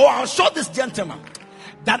Or I'll show this gentleman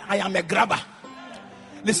that I am a grabber.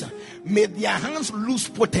 Listen, may their hands lose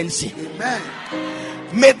potency. Amen.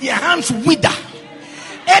 May their hands wither.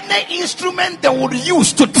 Any instrument they would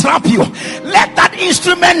use to trap you, let that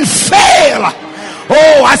instrument fail.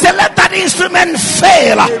 Oh, I said, let that instrument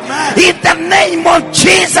fail. Amen. In the name of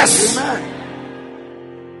Jesus. Amen.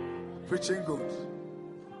 Preaching good.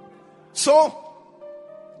 So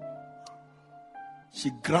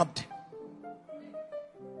she grabbed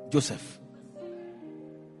Joseph,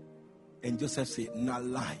 and Joseph said, "Na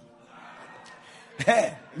lie,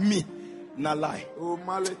 hey me, na lie. Oh,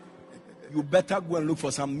 Mali. You better go and look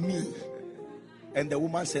for some me." And the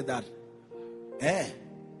woman said that,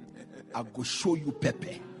 I go show you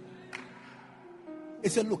Pepe. He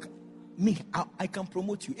said, "Look, me, I can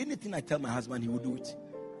promote you. Anything I tell my husband, he will do it.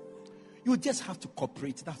 You just have to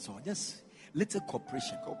cooperate. That's all. Just little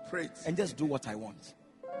cooperation. Cooperate. And just do what I want.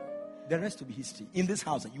 The rest will be history. In this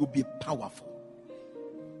house, you will be powerful."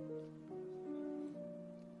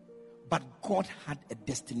 But God had a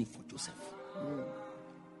destiny for Joseph.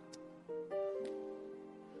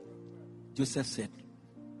 Joseph said,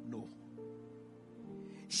 "No."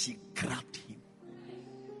 She grabbed him.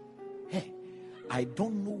 Hey, I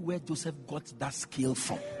don't know where Joseph got that skill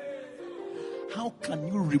from. How can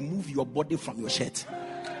you remove your body from your shirt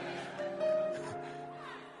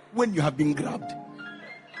when you have been grabbed?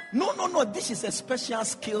 No. This is a special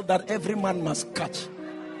skill that every man must catch.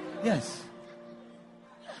 Yes.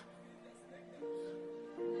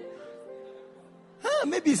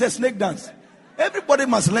 Maybe it's a snake dance. Everybody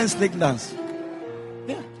must learn snake dance.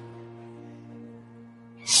 Yeah.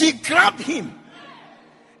 She grabbed him,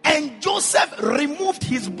 and Joseph removed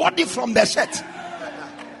his body from the shirt,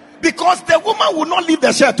 because the woman would not leave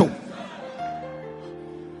the shirt.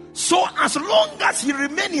 So as long as he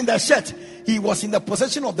remained in the shirt, he was in the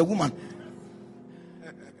possession of the woman.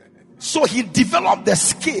 So he developed the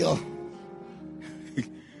skill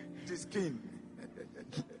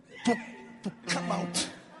to come out.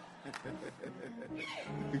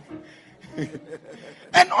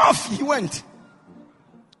 And off he went.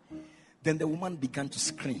 Then the woman began to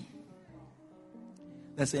scream.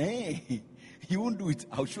 They said, "Hey, you won't do it.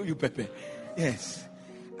 I'll show you Pepe." Yes,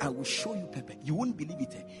 I will show you Pepe. You won't believe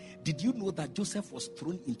it. Did you know that Joseph was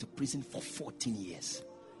thrown into prison for 14 years?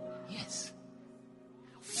 Yes.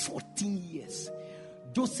 14 years.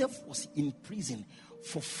 Joseph was in prison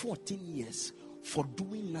for 14 years for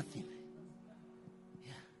doing nothing.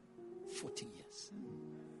 Yeah. 14 years.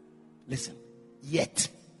 Listen, yet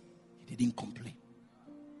he didn't complain.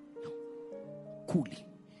 No. Coolly.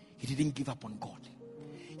 He didn't give up on God.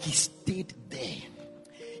 He stayed there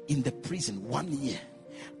in the prison 1 year,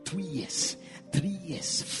 2 years, 3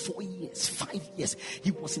 years, 4 years, 5 years.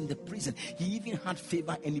 He was in the prison. He even had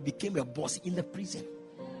favor and he became a boss in the prison.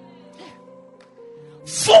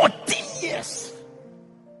 14 years.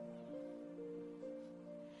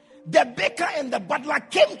 The baker and the butler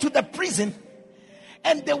came to the prison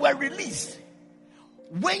and they were released.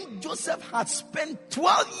 When Joseph had spent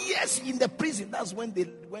 12 years in the prison, that's when they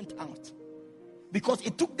went out. Because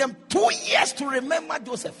it took them 2 years to remember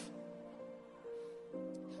Joseph.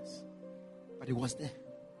 Yes. But he was there.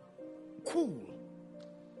 Cool.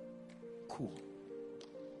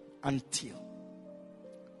 Until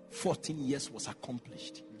 14 years was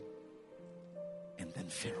accomplished. And then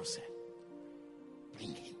Pharaoh said,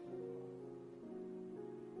 "Bring him."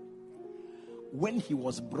 When he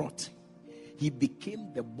was brought, he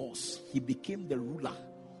became the boss. He became the ruler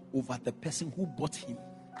over the person who bought him.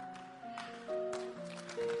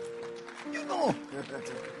 You know,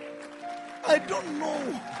 I don't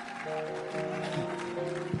know.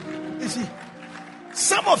 You see,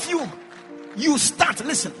 some of you start,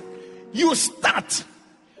 listen, you start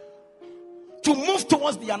to move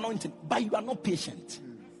towards the anointing, but you are not patient.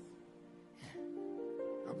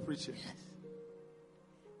 I appreciate it.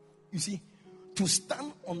 You see, to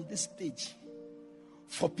stand on this stage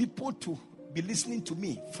for people to be listening to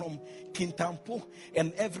me from Kintampo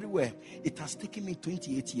and everywhere, it has taken me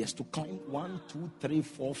 28 years to climb 1, 2, 3,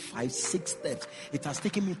 4, 5, 6 steps. It has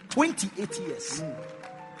taken me 28 years.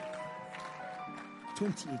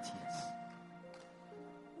 28 years.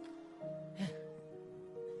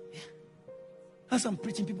 As I'm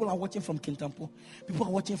preaching, people are watching from Kintampo. People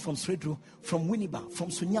are watching from Sredro, from Winneba, from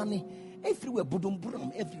Sunyani. Everywhere,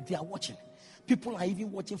 Budumburam, they are watching. People are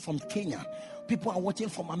even watching from Kenya. People are watching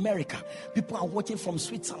from America. People are watching from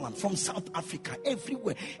Switzerland, from South Africa,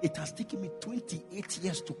 everywhere. It has taken me 28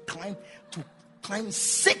 years to climb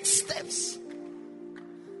 6 steps.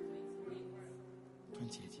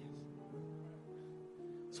 28 years.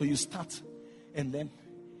 So you start, and then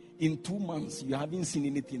In 2 months, you haven't seen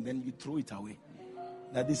anything, then you throw it away.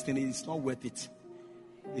 That this thing is not worth it.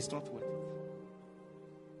 It's not worth it.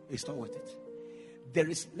 It's not worth it. There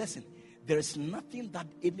is nothing that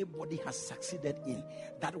anybody has succeeded in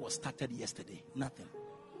that was started yesterday. Nothing.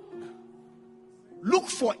 No. Look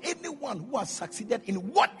for anyone who has succeeded in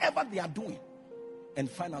whatever they are doing and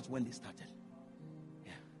find out when they started.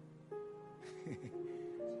 Yeah.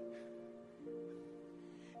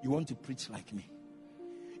 You want to preach like me?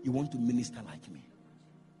 You want to minister like me?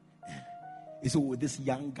 So this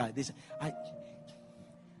young guy,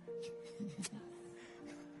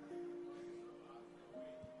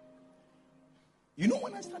 you know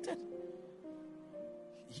when I started?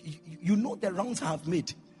 You know the rounds I have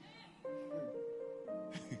made.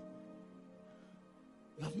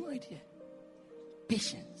 You have no idea.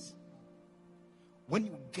 Patience. When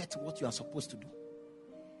you get what you are supposed to do,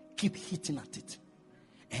 keep hitting at it.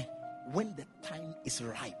 When the time is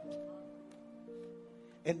ripe.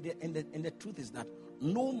 And the truth is that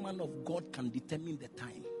no man of God can determine the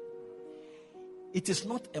time. It is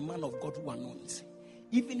not a man of God who anoints.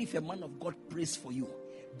 Even if a man of God prays for you,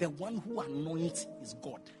 the one who anoints is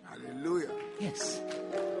God. Hallelujah. Yes.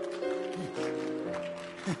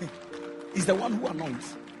 He's the one who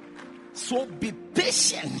anoints. So be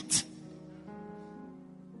patient.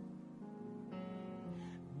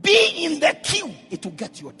 Be in the queue. It will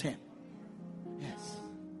get your turn. Yes.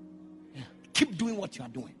 Yeah. Keep doing what you are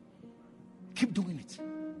doing. Keep doing it.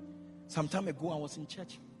 Some time ago, I was in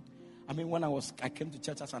church. When I came to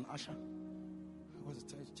church as an usher. What was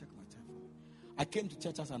the time? Check my time. I came to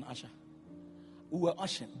church as an usher. We were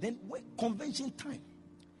ushering. Then when convention time,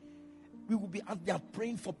 we will be out there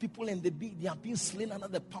praying for people, and they are being slain under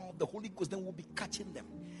the power of the Holy Ghost. Then we'll be catching them.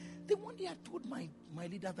 Then one day I told my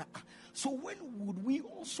leader that, so when would we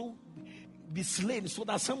also be slain so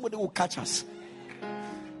that somebody will catch us?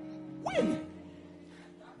 When?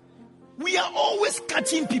 We are always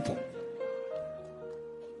catching people.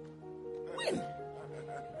 When?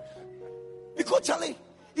 Because Charlie,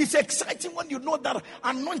 it's exciting when you know that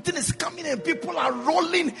anointing is coming and people are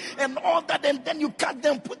rolling and all that, and then you cut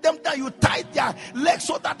them, put them down, you tie their legs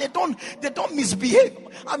so that they don't misbehave.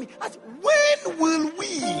 When will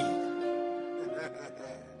we?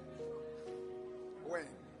 When?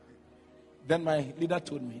 Then my leader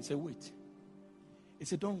told me, he said, wait. He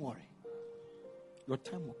said, don't worry. Your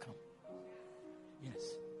time will come.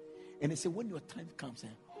 Yes. And he said, when your time comes,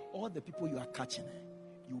 all the people you are catching,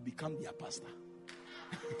 you will become their pastor.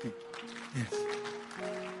 Yes.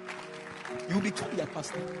 You will become their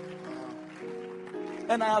pastor.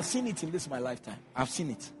 And I have seen it in my lifetime. I've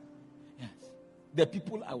seen it. Yes. The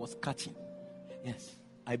people I was catching. Yes.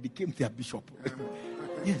 I became their bishop.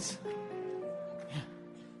 Yes. Yeah.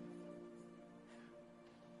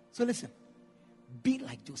 So listen. Be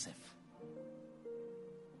like Joseph.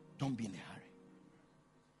 Don't be in a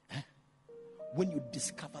hurry. When you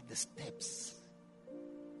discover the steps,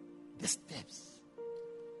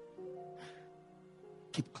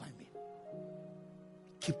 keep climbing.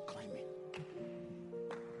 Keep climbing.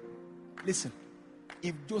 Listen,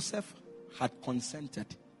 if Joseph had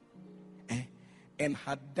consented and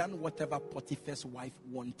had done whatever Potiphar's wife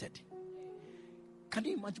wanted, can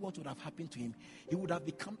you imagine what would have happened to him? He would have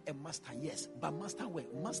become a master, yes. But master where?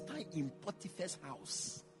 Master in Potiphar's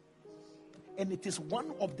house. And it is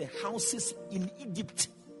one of the houses in Egypt.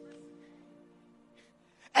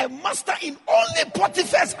 A master in only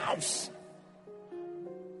Potiphar's house.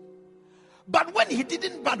 But when he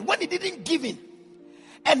didn't give in,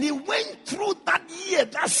 and he went through that year,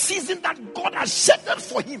 that season that God has scheduled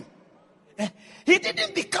for him, he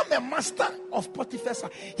didn't become a master of Potiphar's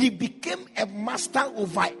house. He became a master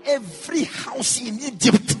over every house in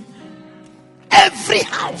Egypt. Every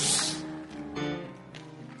house.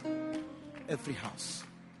 Every house.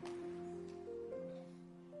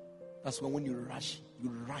 That's when you rush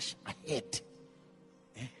ahead.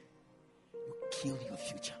 You kill your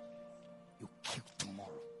future. You kill tomorrow.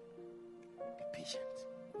 Be patient.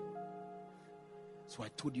 So I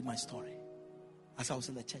told you my story. As I was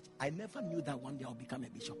in the church, I never knew that one day I'll become a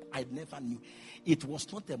bishop. I never knew. It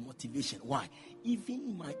was not a motivation. Why?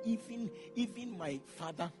 Even my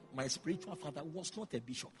father, my spiritual father, was not a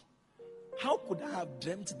bishop. How could I have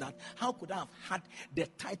dreamt that? How could I have had the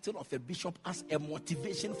title of a bishop as a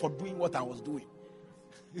motivation for doing what I was doing?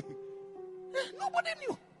 Nobody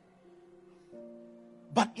knew.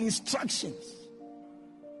 But instructions.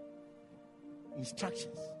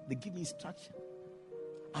 They give me instruction.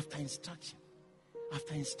 After instruction.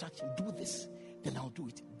 Do this, then I'll do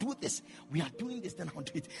it. Do this. We are doing this, then I'll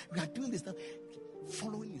do it. We are doing this, then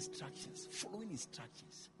following instructions.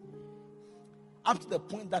 Up to the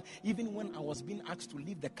point that even when I was being asked to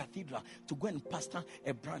leave the cathedral to go and pastor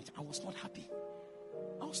a branch, I was not happy.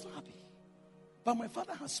 I was not happy. But my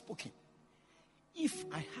father has spoken. If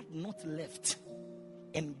I had not left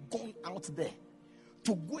and gone out there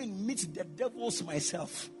to go and meet the devils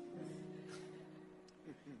myself.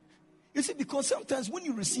 You see, because sometimes when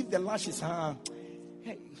you receive the lashes,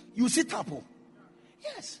 hey, you sit up. Oh.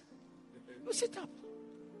 Yes. You sit up.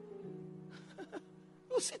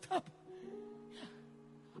 You sit up.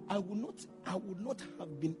 I would not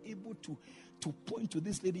have been able to point to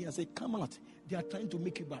this lady and say, come out. They are trying to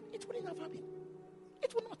make you bad. It wouldn't have happened.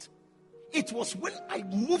 It would not. It was when I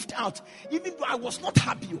moved out, even though I was not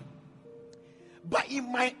happy. But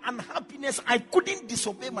in my unhappiness, I couldn't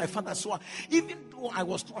disobey my father. So even though I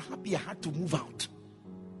was not happy, I had to move out.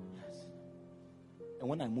 Yes. And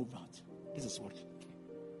when I moved out, this is what came.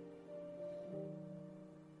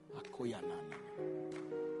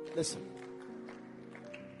 Listen.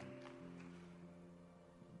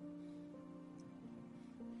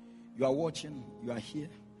 You are watching, you are here,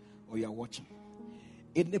 or you are watching.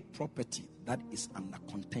 Any property that is under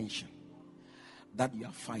contention, that you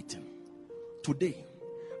are fighting, today,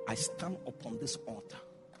 I stand upon this altar.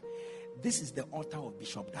 This is the altar of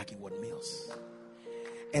Bishop Dag Heward-Mills.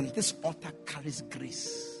 And this altar carries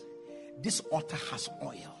grace. This altar has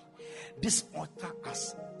oil. This altar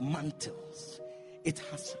has mantles. It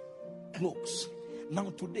has cloaks. Now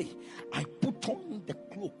today, I put on the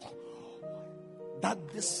cloak that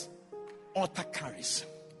this altar carries.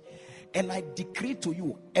 And I decree to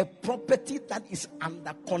you a property that is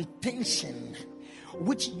under contention,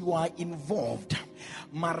 which you are involved.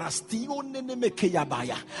 I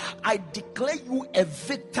declare you a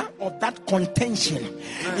victor of that contention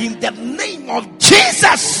in the name of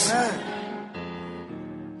Jesus.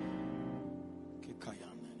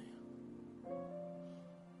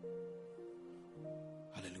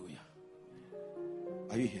 Hallelujah.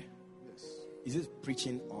 Are you here? Yes. Is this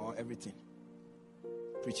preaching or everything?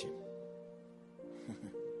 Preaching.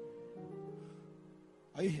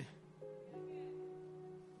 Are you here?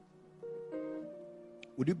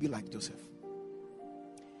 Would you be like Joseph?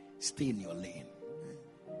 Stay in your lane.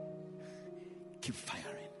 Keep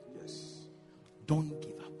firing. Yes. Don't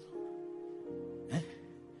give up.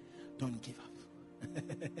 Don't give up.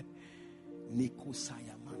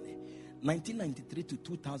 1993 to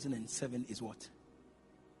 2007 is what?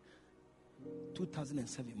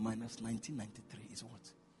 2007 minus 1993 is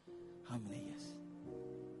what? How many years?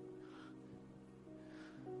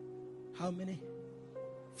 How many?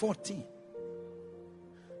 14.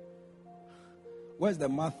 Where's the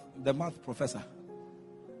math professor?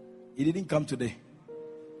 He didn't come today.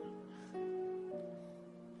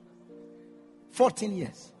 14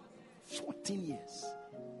 years. 14 years.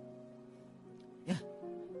 Yeah.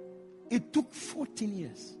 It took 14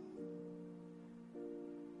 years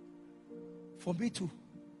for me to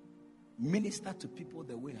minister to people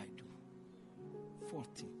the way I do.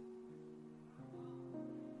 14.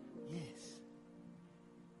 Yes.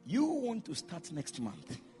 You want to start next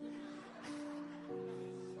month.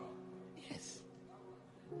 Yes.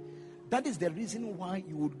 That is the reason why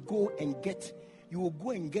you would go and get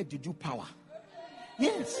juju power.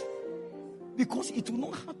 Yes. Because it will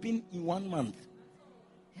not happen in 1 month.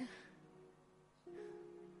 Yeah.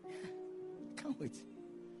 Yeah. Can't wait.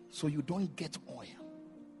 So you don't get oil.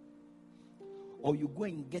 Or you go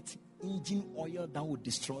and get engine oil that will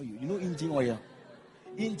destroy you. You know engine oil?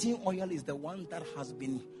 Engine oil is the one that has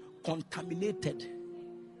been contaminated.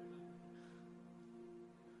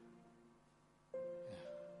 Yeah.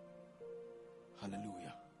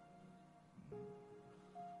 Hallelujah.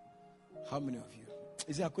 How many of you?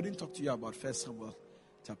 You see, I couldn't talk to you about 1 Samuel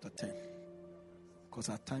chapter 10 because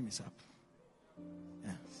our time is up.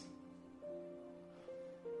 Yes.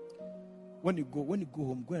 When you go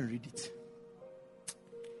home, go and read it.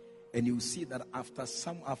 And you will see that after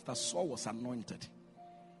Saul was anointed,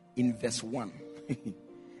 in verse 1,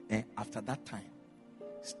 after that time,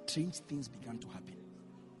 strange things began to happen.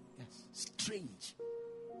 Yes, strange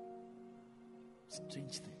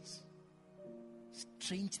things.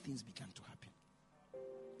 Strange things began to happen.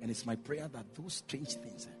 And it's my prayer that those strange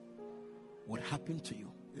things would happen to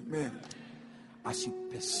you. Amen. As you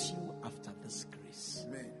pursue after this grace.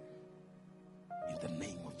 Amen. In the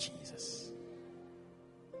name of Jesus.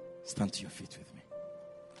 Stand to your feet with me.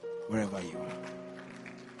 Wherever you are.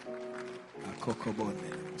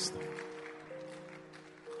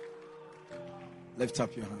 Lift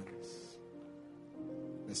up your hands.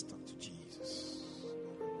 Let's talk to Jesus.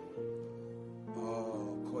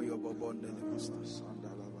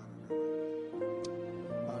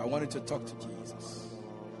 I wanted to talk to Jesus.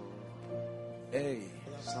 Hey.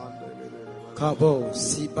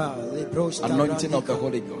 Anointing of the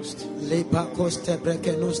Holy Ghost. Anointing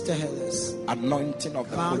of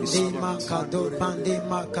the Holy Spirit.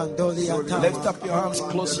 Lift up your hands,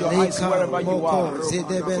 close your eyes wherever you are.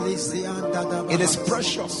 It is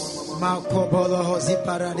precious.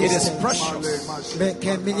 It is precious.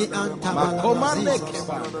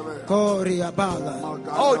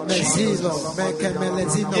 Oh, Jesus.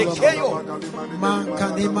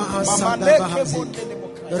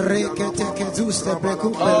 Rekete zuste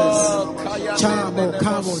brekupeles. Chamo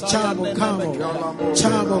kamo chamo kamo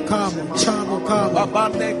chamo kamo chamo kamo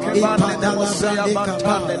ipadala brande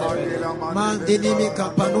kapale mandinimi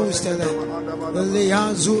kapanustele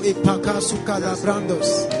lianzu ipakasu kalabrandos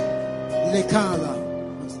lekala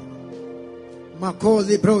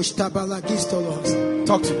makoli broshta balagistolos.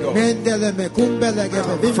 Talk to God. Mendele me kumbele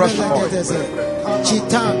gebe bimbele gedeze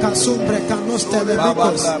chita kasumbre kanostele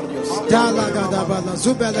bikos dala gadabala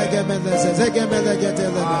zubele gemeleze zegemele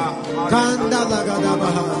gedele kandala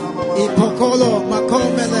gadabaha ipokolo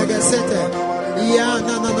makomele gesete ya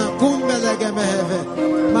nanana kumbele gemeheve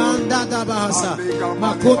mandada bahasa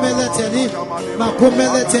makumele teni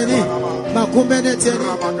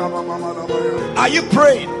Are you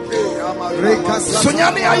praying?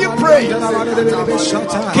 Sunyani, are you praying?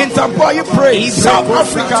 Kintampo, are you praying? South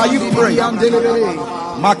Africa, are you praying?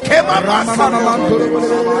 Makema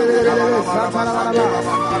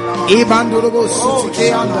Ibandurubo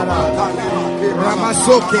Suke Andara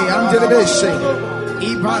Ramasoke Andelebeshe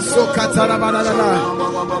Ibaso Katarabara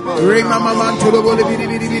Rema Manturubo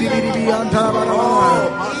Bidi Antarabara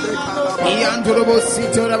Ianturubo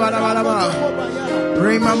Sitora Barabara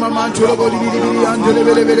Rema Manturubo Bidi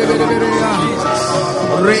Andelebere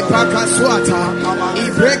Repaka Swata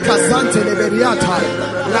Ibreka Sante Leberiata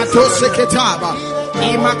Latose Ketaba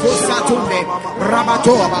Imakosatunde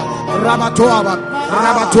Rabatoaba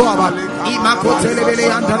Imakotelebele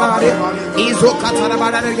Andarare Izo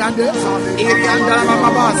Katarabara Yande Iriandara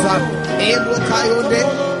Mabasa Ebukayonde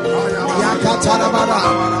Yakatarabara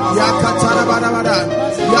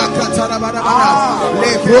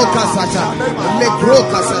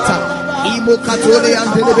Lebrokasata Imokatole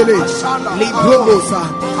Andelebele Librosa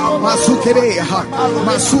Masukereha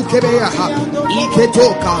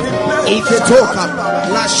Iketoka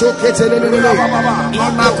La Shoketelele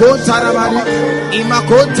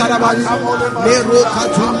Imakontarabari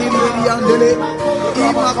Lerokatuni Andele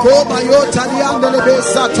Imakoma Yotaliandele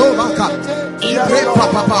Besatobaka Ibre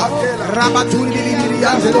Papa Rabatuni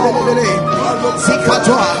Andele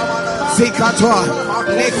Zikatoa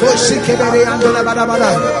Leko Shikere Andela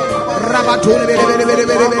Barabara Rabatuni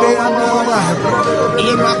Bere Andala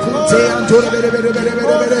Imakute Andole Bere Andala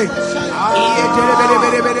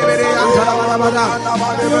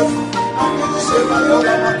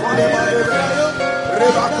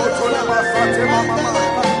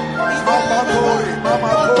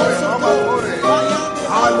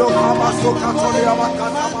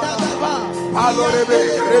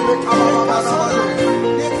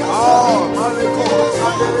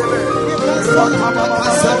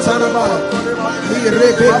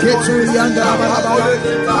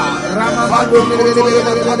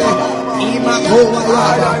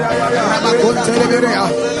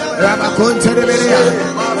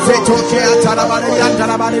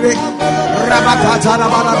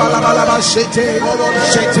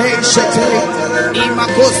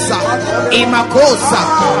Imakosa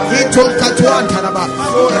Itokatuantaraba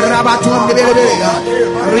Rabatundeberea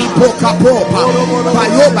Ripoka Popa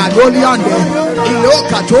Payoba Doliande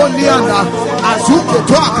Iloka Tolianda Azuke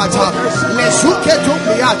Toakata Lesuke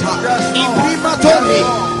Tumbiata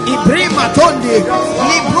Ibrima Tondi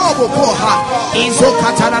Librobo Koha Izo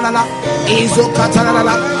Katanala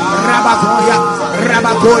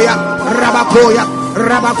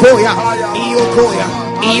Rabakoya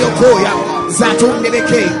Iokoya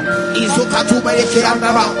Zatundebeke Izukatuba Yeke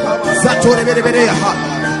Andaba Zatoreberea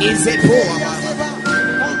Izepoa.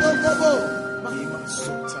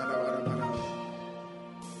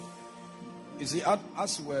 You see,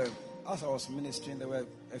 as I was ministering, there were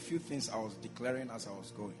a few things I was declaring as I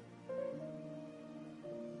was going.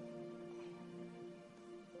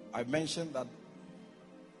 I mentioned that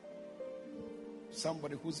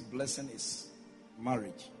somebody whose blessing is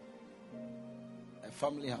marriage, a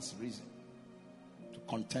family has risen to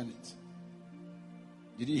contend it.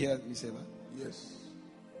 Did you hear me say that? Yes.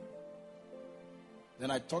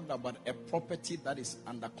 Then I talked about a property that is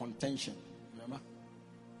under contention. Remember?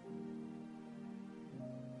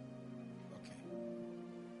 Okay.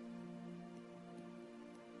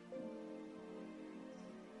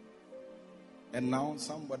 And now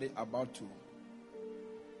somebody about to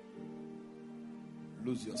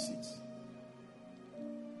Lose your seat.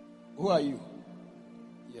 Who are you?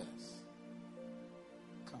 Yes.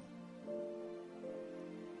 Come.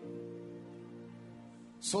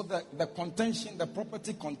 So the contention, the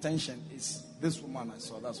property contention is this woman I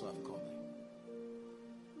saw. That's what I've called her.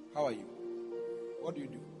 How are you? What do you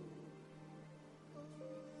do?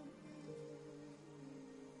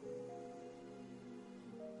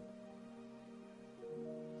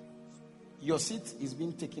 Your seat is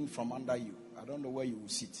being taken from under you. I don't know where you will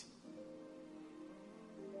sit.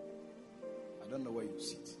 I don't know where you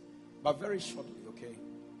sit. But very shortly, okay?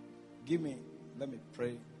 Let me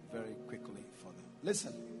pray very quickly for them.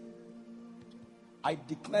 Listen. I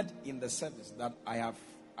declared in the service that I have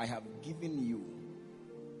given you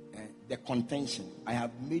the contention. I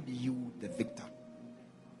have made you the victor.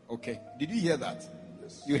 Okay? Did you hear that?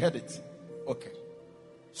 Yes. You heard it? Okay.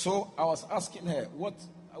 So I was asking her,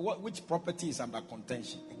 which property is under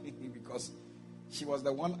contention? Because she was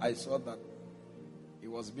the one I saw that it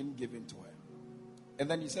was being given to her. And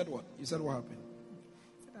then you said what? You said what happened?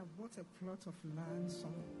 I said I bought a plot of land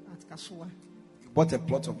at Kasua. You bought a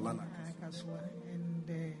plot of land at Kasua. And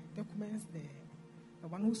the documents there, the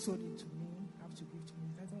one who sold it to me have to give to me.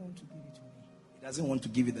 He doesn't want to give it to me. He doesn't want to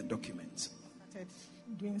give you the documents. I started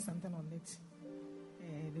doing something on it.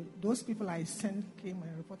 Those people I sent came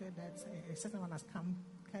and reported that a certain one has come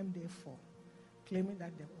there for, claiming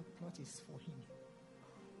that the plot is for him.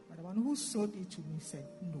 But the one who sold it to me said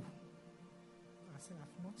no. I said,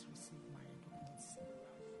 I've not received my documents.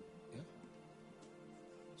 Yeah.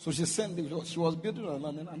 So she sent them, she was building on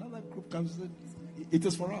land, and another group comes and said, it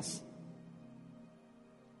is for us.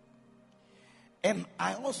 And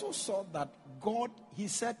I also saw that God, he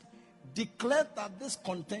said, declared that this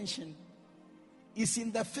contention is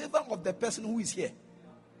in the favor of the person who is here.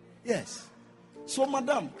 Yes. So,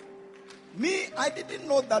 madam, I didn't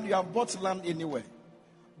know that you have bought land anywhere.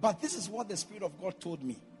 But this is what the Spirit of God told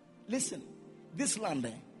me. Listen, this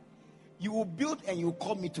land, you will build and you will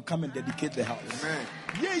call me to come and dedicate the house. Amen.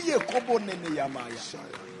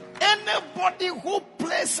 Anybody who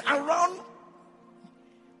plays around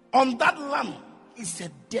on that land is a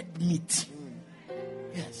dead meat.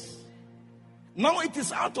 Yes. Now it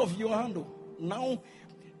is out of your hand. Now,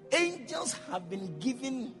 angels have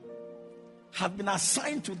been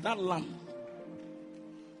assigned to that land.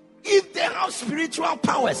 If they have spiritual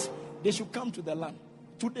powers, they should come to the land.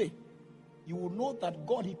 Today, you will know that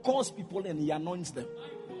God, he calls people and he anoints them.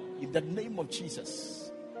 In the name of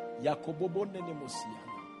Jesus.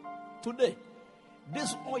 Today,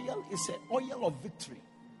 this oil is an oil of victory.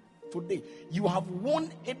 Today, you have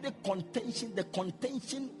won any contention, the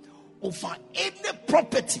contention over any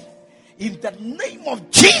property. In the name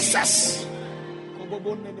of Jesus. It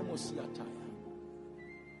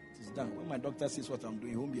is done. When my doctor sees what I'm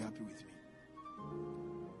doing, he won't be happy with me.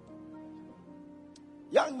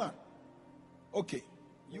 Young man. Okay.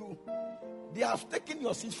 They have taken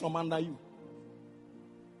your seat from under you.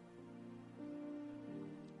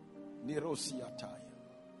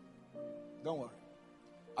 Don't worry.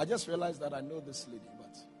 I just realized that I know this lady,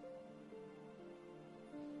 but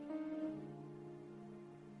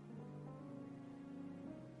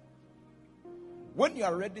when you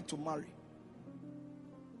are ready to marry,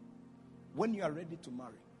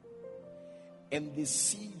 and they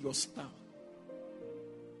see your star,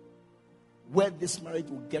 where this marriage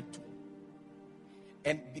will get to,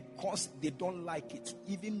 and because they don't like it,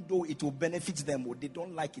 even though it will benefit them, or they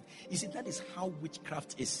don't like it, you see, that is how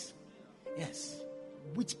witchcraft is. Yes,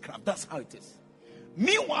 witchcraft, that's how it is.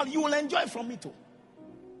 Meanwhile, you will enjoy from it all.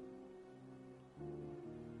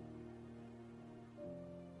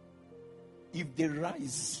 If they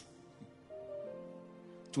rise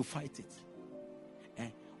to fight it,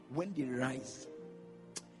 when they rise,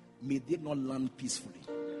 may they not land peacefully.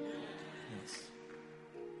 Yes.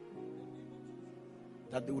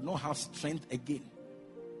 That they will not have strength again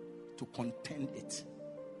to contend it.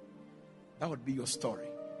 That would be your story.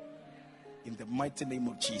 In the mighty name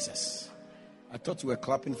of Jesus. I thought you were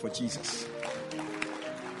clapping for Jesus.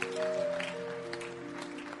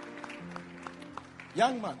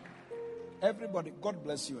 Young man, everybody, God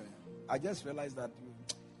bless you. I just realized that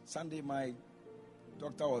Sunday my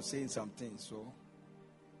doctor was saying something, so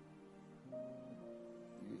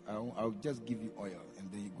I'll just give you oil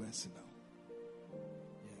and then you go and sit down.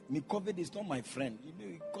 Yeah. Me, COVID is not my friend. You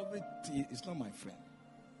know, COVID is not my friend.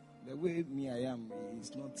 The way I am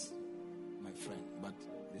is not my friend. But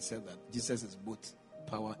they said that Jesus is both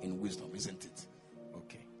power and wisdom, isn't it?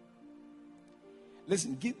 Okay.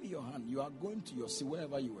 Listen, give me your hand. You are going to your seat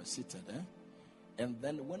wherever you were seated. And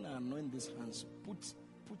then when I anoint these hands, put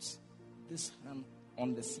this hand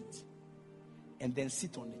on the seat. and then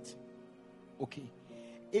sit on it. Okay?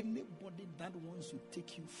 Anybody that wants to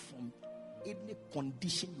take you from any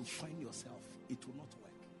condition you find yourself, it will not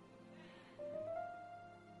work.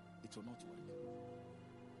 It will not work.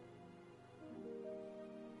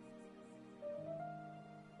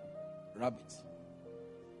 Rabbit,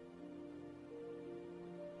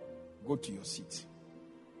 go to your seat.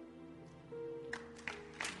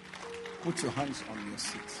 Put your hands on your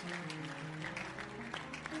seat.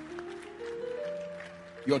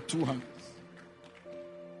 Your two hands.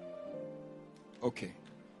 Okay.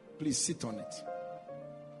 Please sit on it.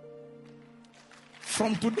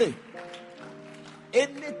 From today,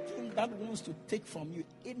 anything that wants to take from you,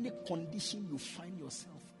 any condition you find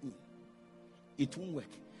yourself in, it won't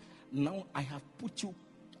work. Now I have put you,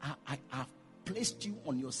 I have placed you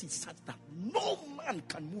on your seat such that no man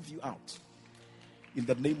can move you out. In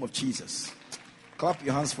the name of Jesus. Clap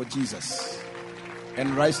your hands for Jesus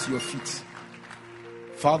and rise to your feet.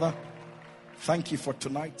 Father, thank you for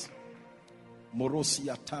tonight. Thank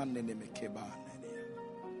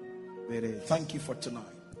you for tonight.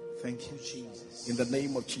 Thank you, Jesus. In the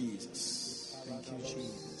name of Jesus. Thank you,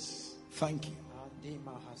 Jesus. Thank you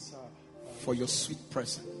for your sweet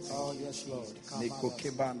presence. Oh, yes, Lord. Thank you,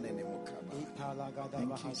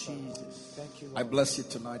 Jesus. Thank you, Lord. I bless you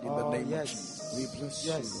tonight in the name of Jesus. We bless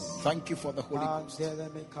you. Thank you for the Holy Ghost,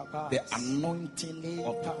 the anointing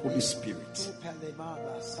of the Holy Spirit,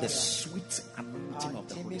 the sweet anointing of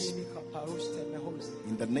the Holy Spirit.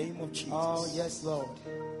 In the name of Jesus. Oh, yes, Lord.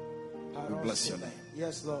 We bless your name.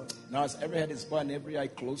 Yes, Lord. Now, as every head is bowed and every eye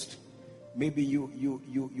closed, maybe you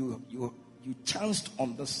chanced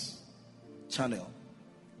on this channel,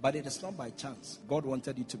 but it is not by chance. God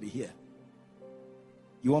wanted you to be here.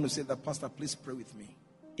 You want to say that, Pastor, please pray with me.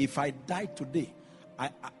 If I die today,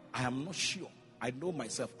 I am not sure. I know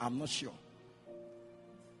myself, I'm not sure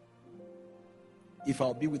if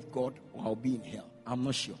I'll be with God or I'll be in hell. I'm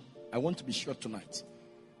not sure. I want to be sure tonight.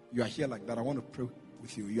 You are here like that. I want to pray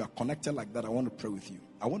with you. You are connected like that. I want to pray with you.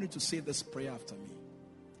 I want you to say this prayer after me.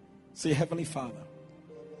 Say, Heavenly Father.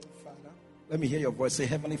 Let me hear your voice. Say,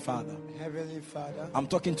 Heavenly Father. Heavenly Father. I'm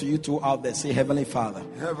talking to you two out there. Say, Heavenly Father.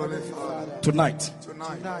 Heavenly Father. Tonight,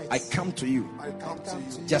 Tonight, I come to you. I come to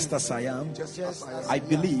you. Just as I am. Just as I am. I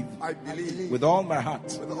believe with all my heart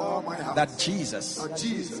with all my heart that Jesus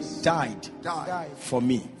died for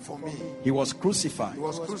me. He was crucified. He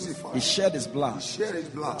was crucified. He shed his blood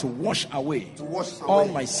to wash away all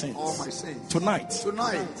my sins. Tonight,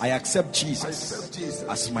 I accept Jesus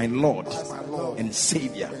as my Lord and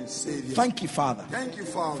Savior. Thank you, Father,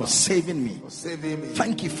 for saving me.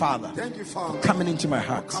 Thank you, Father, for coming into my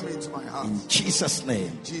heart. In Jesus'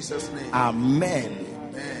 name. Amen.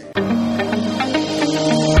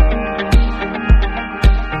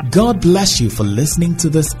 God bless you for listening to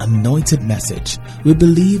this anointed message. We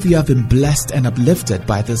believe you have been blessed and uplifted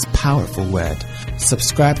by this powerful word.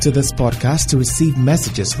 Subscribe to this podcast to receive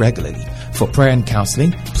messages regularly. For prayer and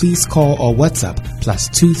counseling, please call or WhatsApp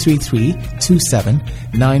 +233 27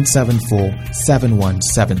 974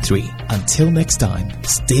 7173. Until next time,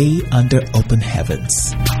 stay under open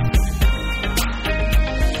heavens.